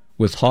going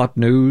with hot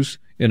news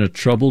in a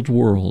troubled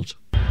world.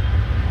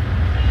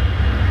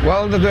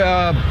 Well,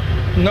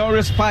 no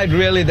respite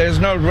really. There's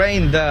no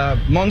rain.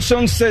 The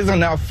monsoon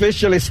season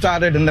officially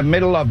started in the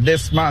middle of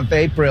this month,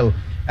 April,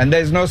 and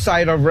there's no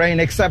sight of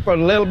rain except a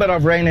little bit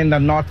of rain in the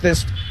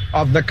northeast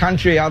of the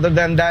country. Other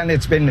than that,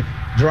 it's been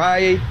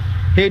dry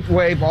heat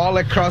wave all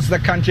across the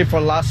country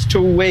for the last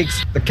 2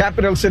 weeks. The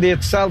capital city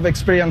itself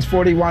experienced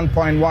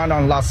 41.1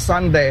 on last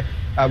Sunday,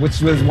 which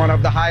was one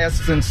of the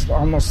highest since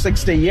almost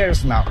 60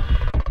 years now.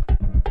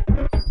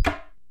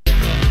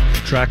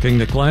 Tracking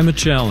the climate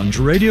challenge,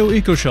 Radio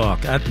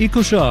Ecoshock at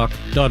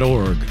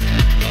ecoshock.org.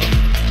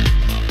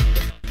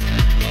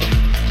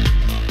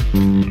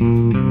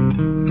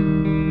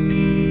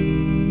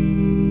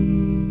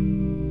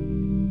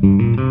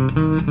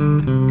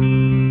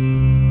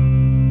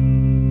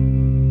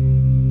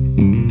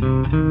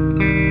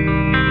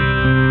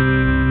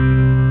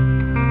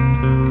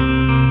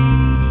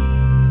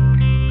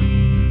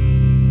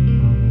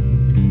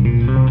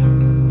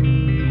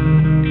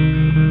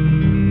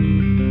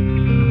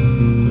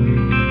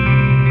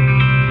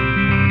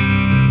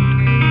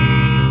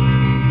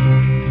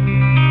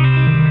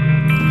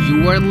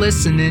 You are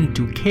listening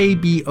to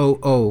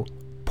KBOO,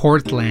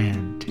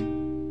 Portland.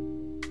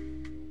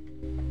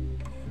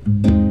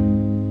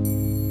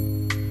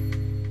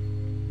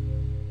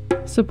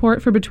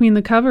 Support for Between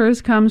the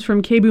Covers comes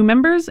from KBOO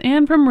members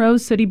and from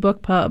Rose City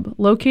Book Pub,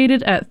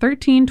 located at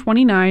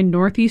 1329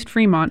 Northeast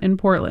Fremont in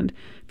Portland,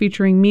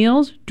 featuring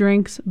meals,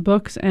 drinks,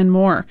 books, and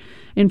more.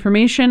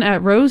 Information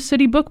at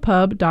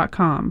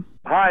rosecitybookpub.com.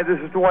 Hi, this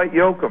is Dwight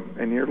Yoakam,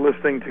 and you're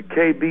listening to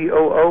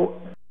KBOO.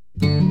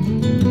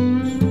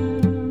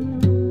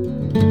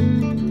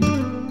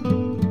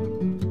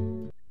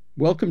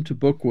 Welcome to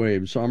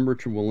Bookwaves. I'm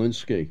Richard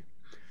Walensky.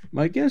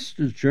 My guest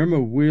is Gemma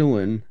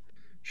Whelan.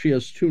 She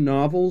has 2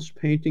 novels,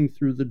 Painting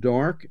Through the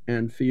Dark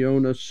and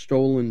Fiona's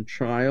Stolen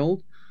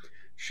Child.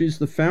 She's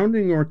the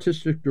founding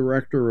artistic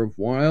director of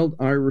Wild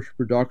Irish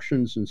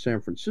Productions in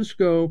San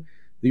Francisco,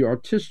 the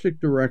artistic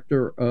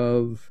director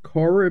of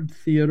Corrib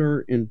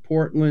Theater in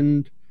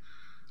Portland.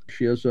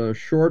 She has a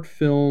short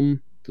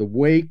film, The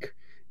Wake,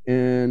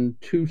 and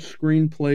 2 screenplays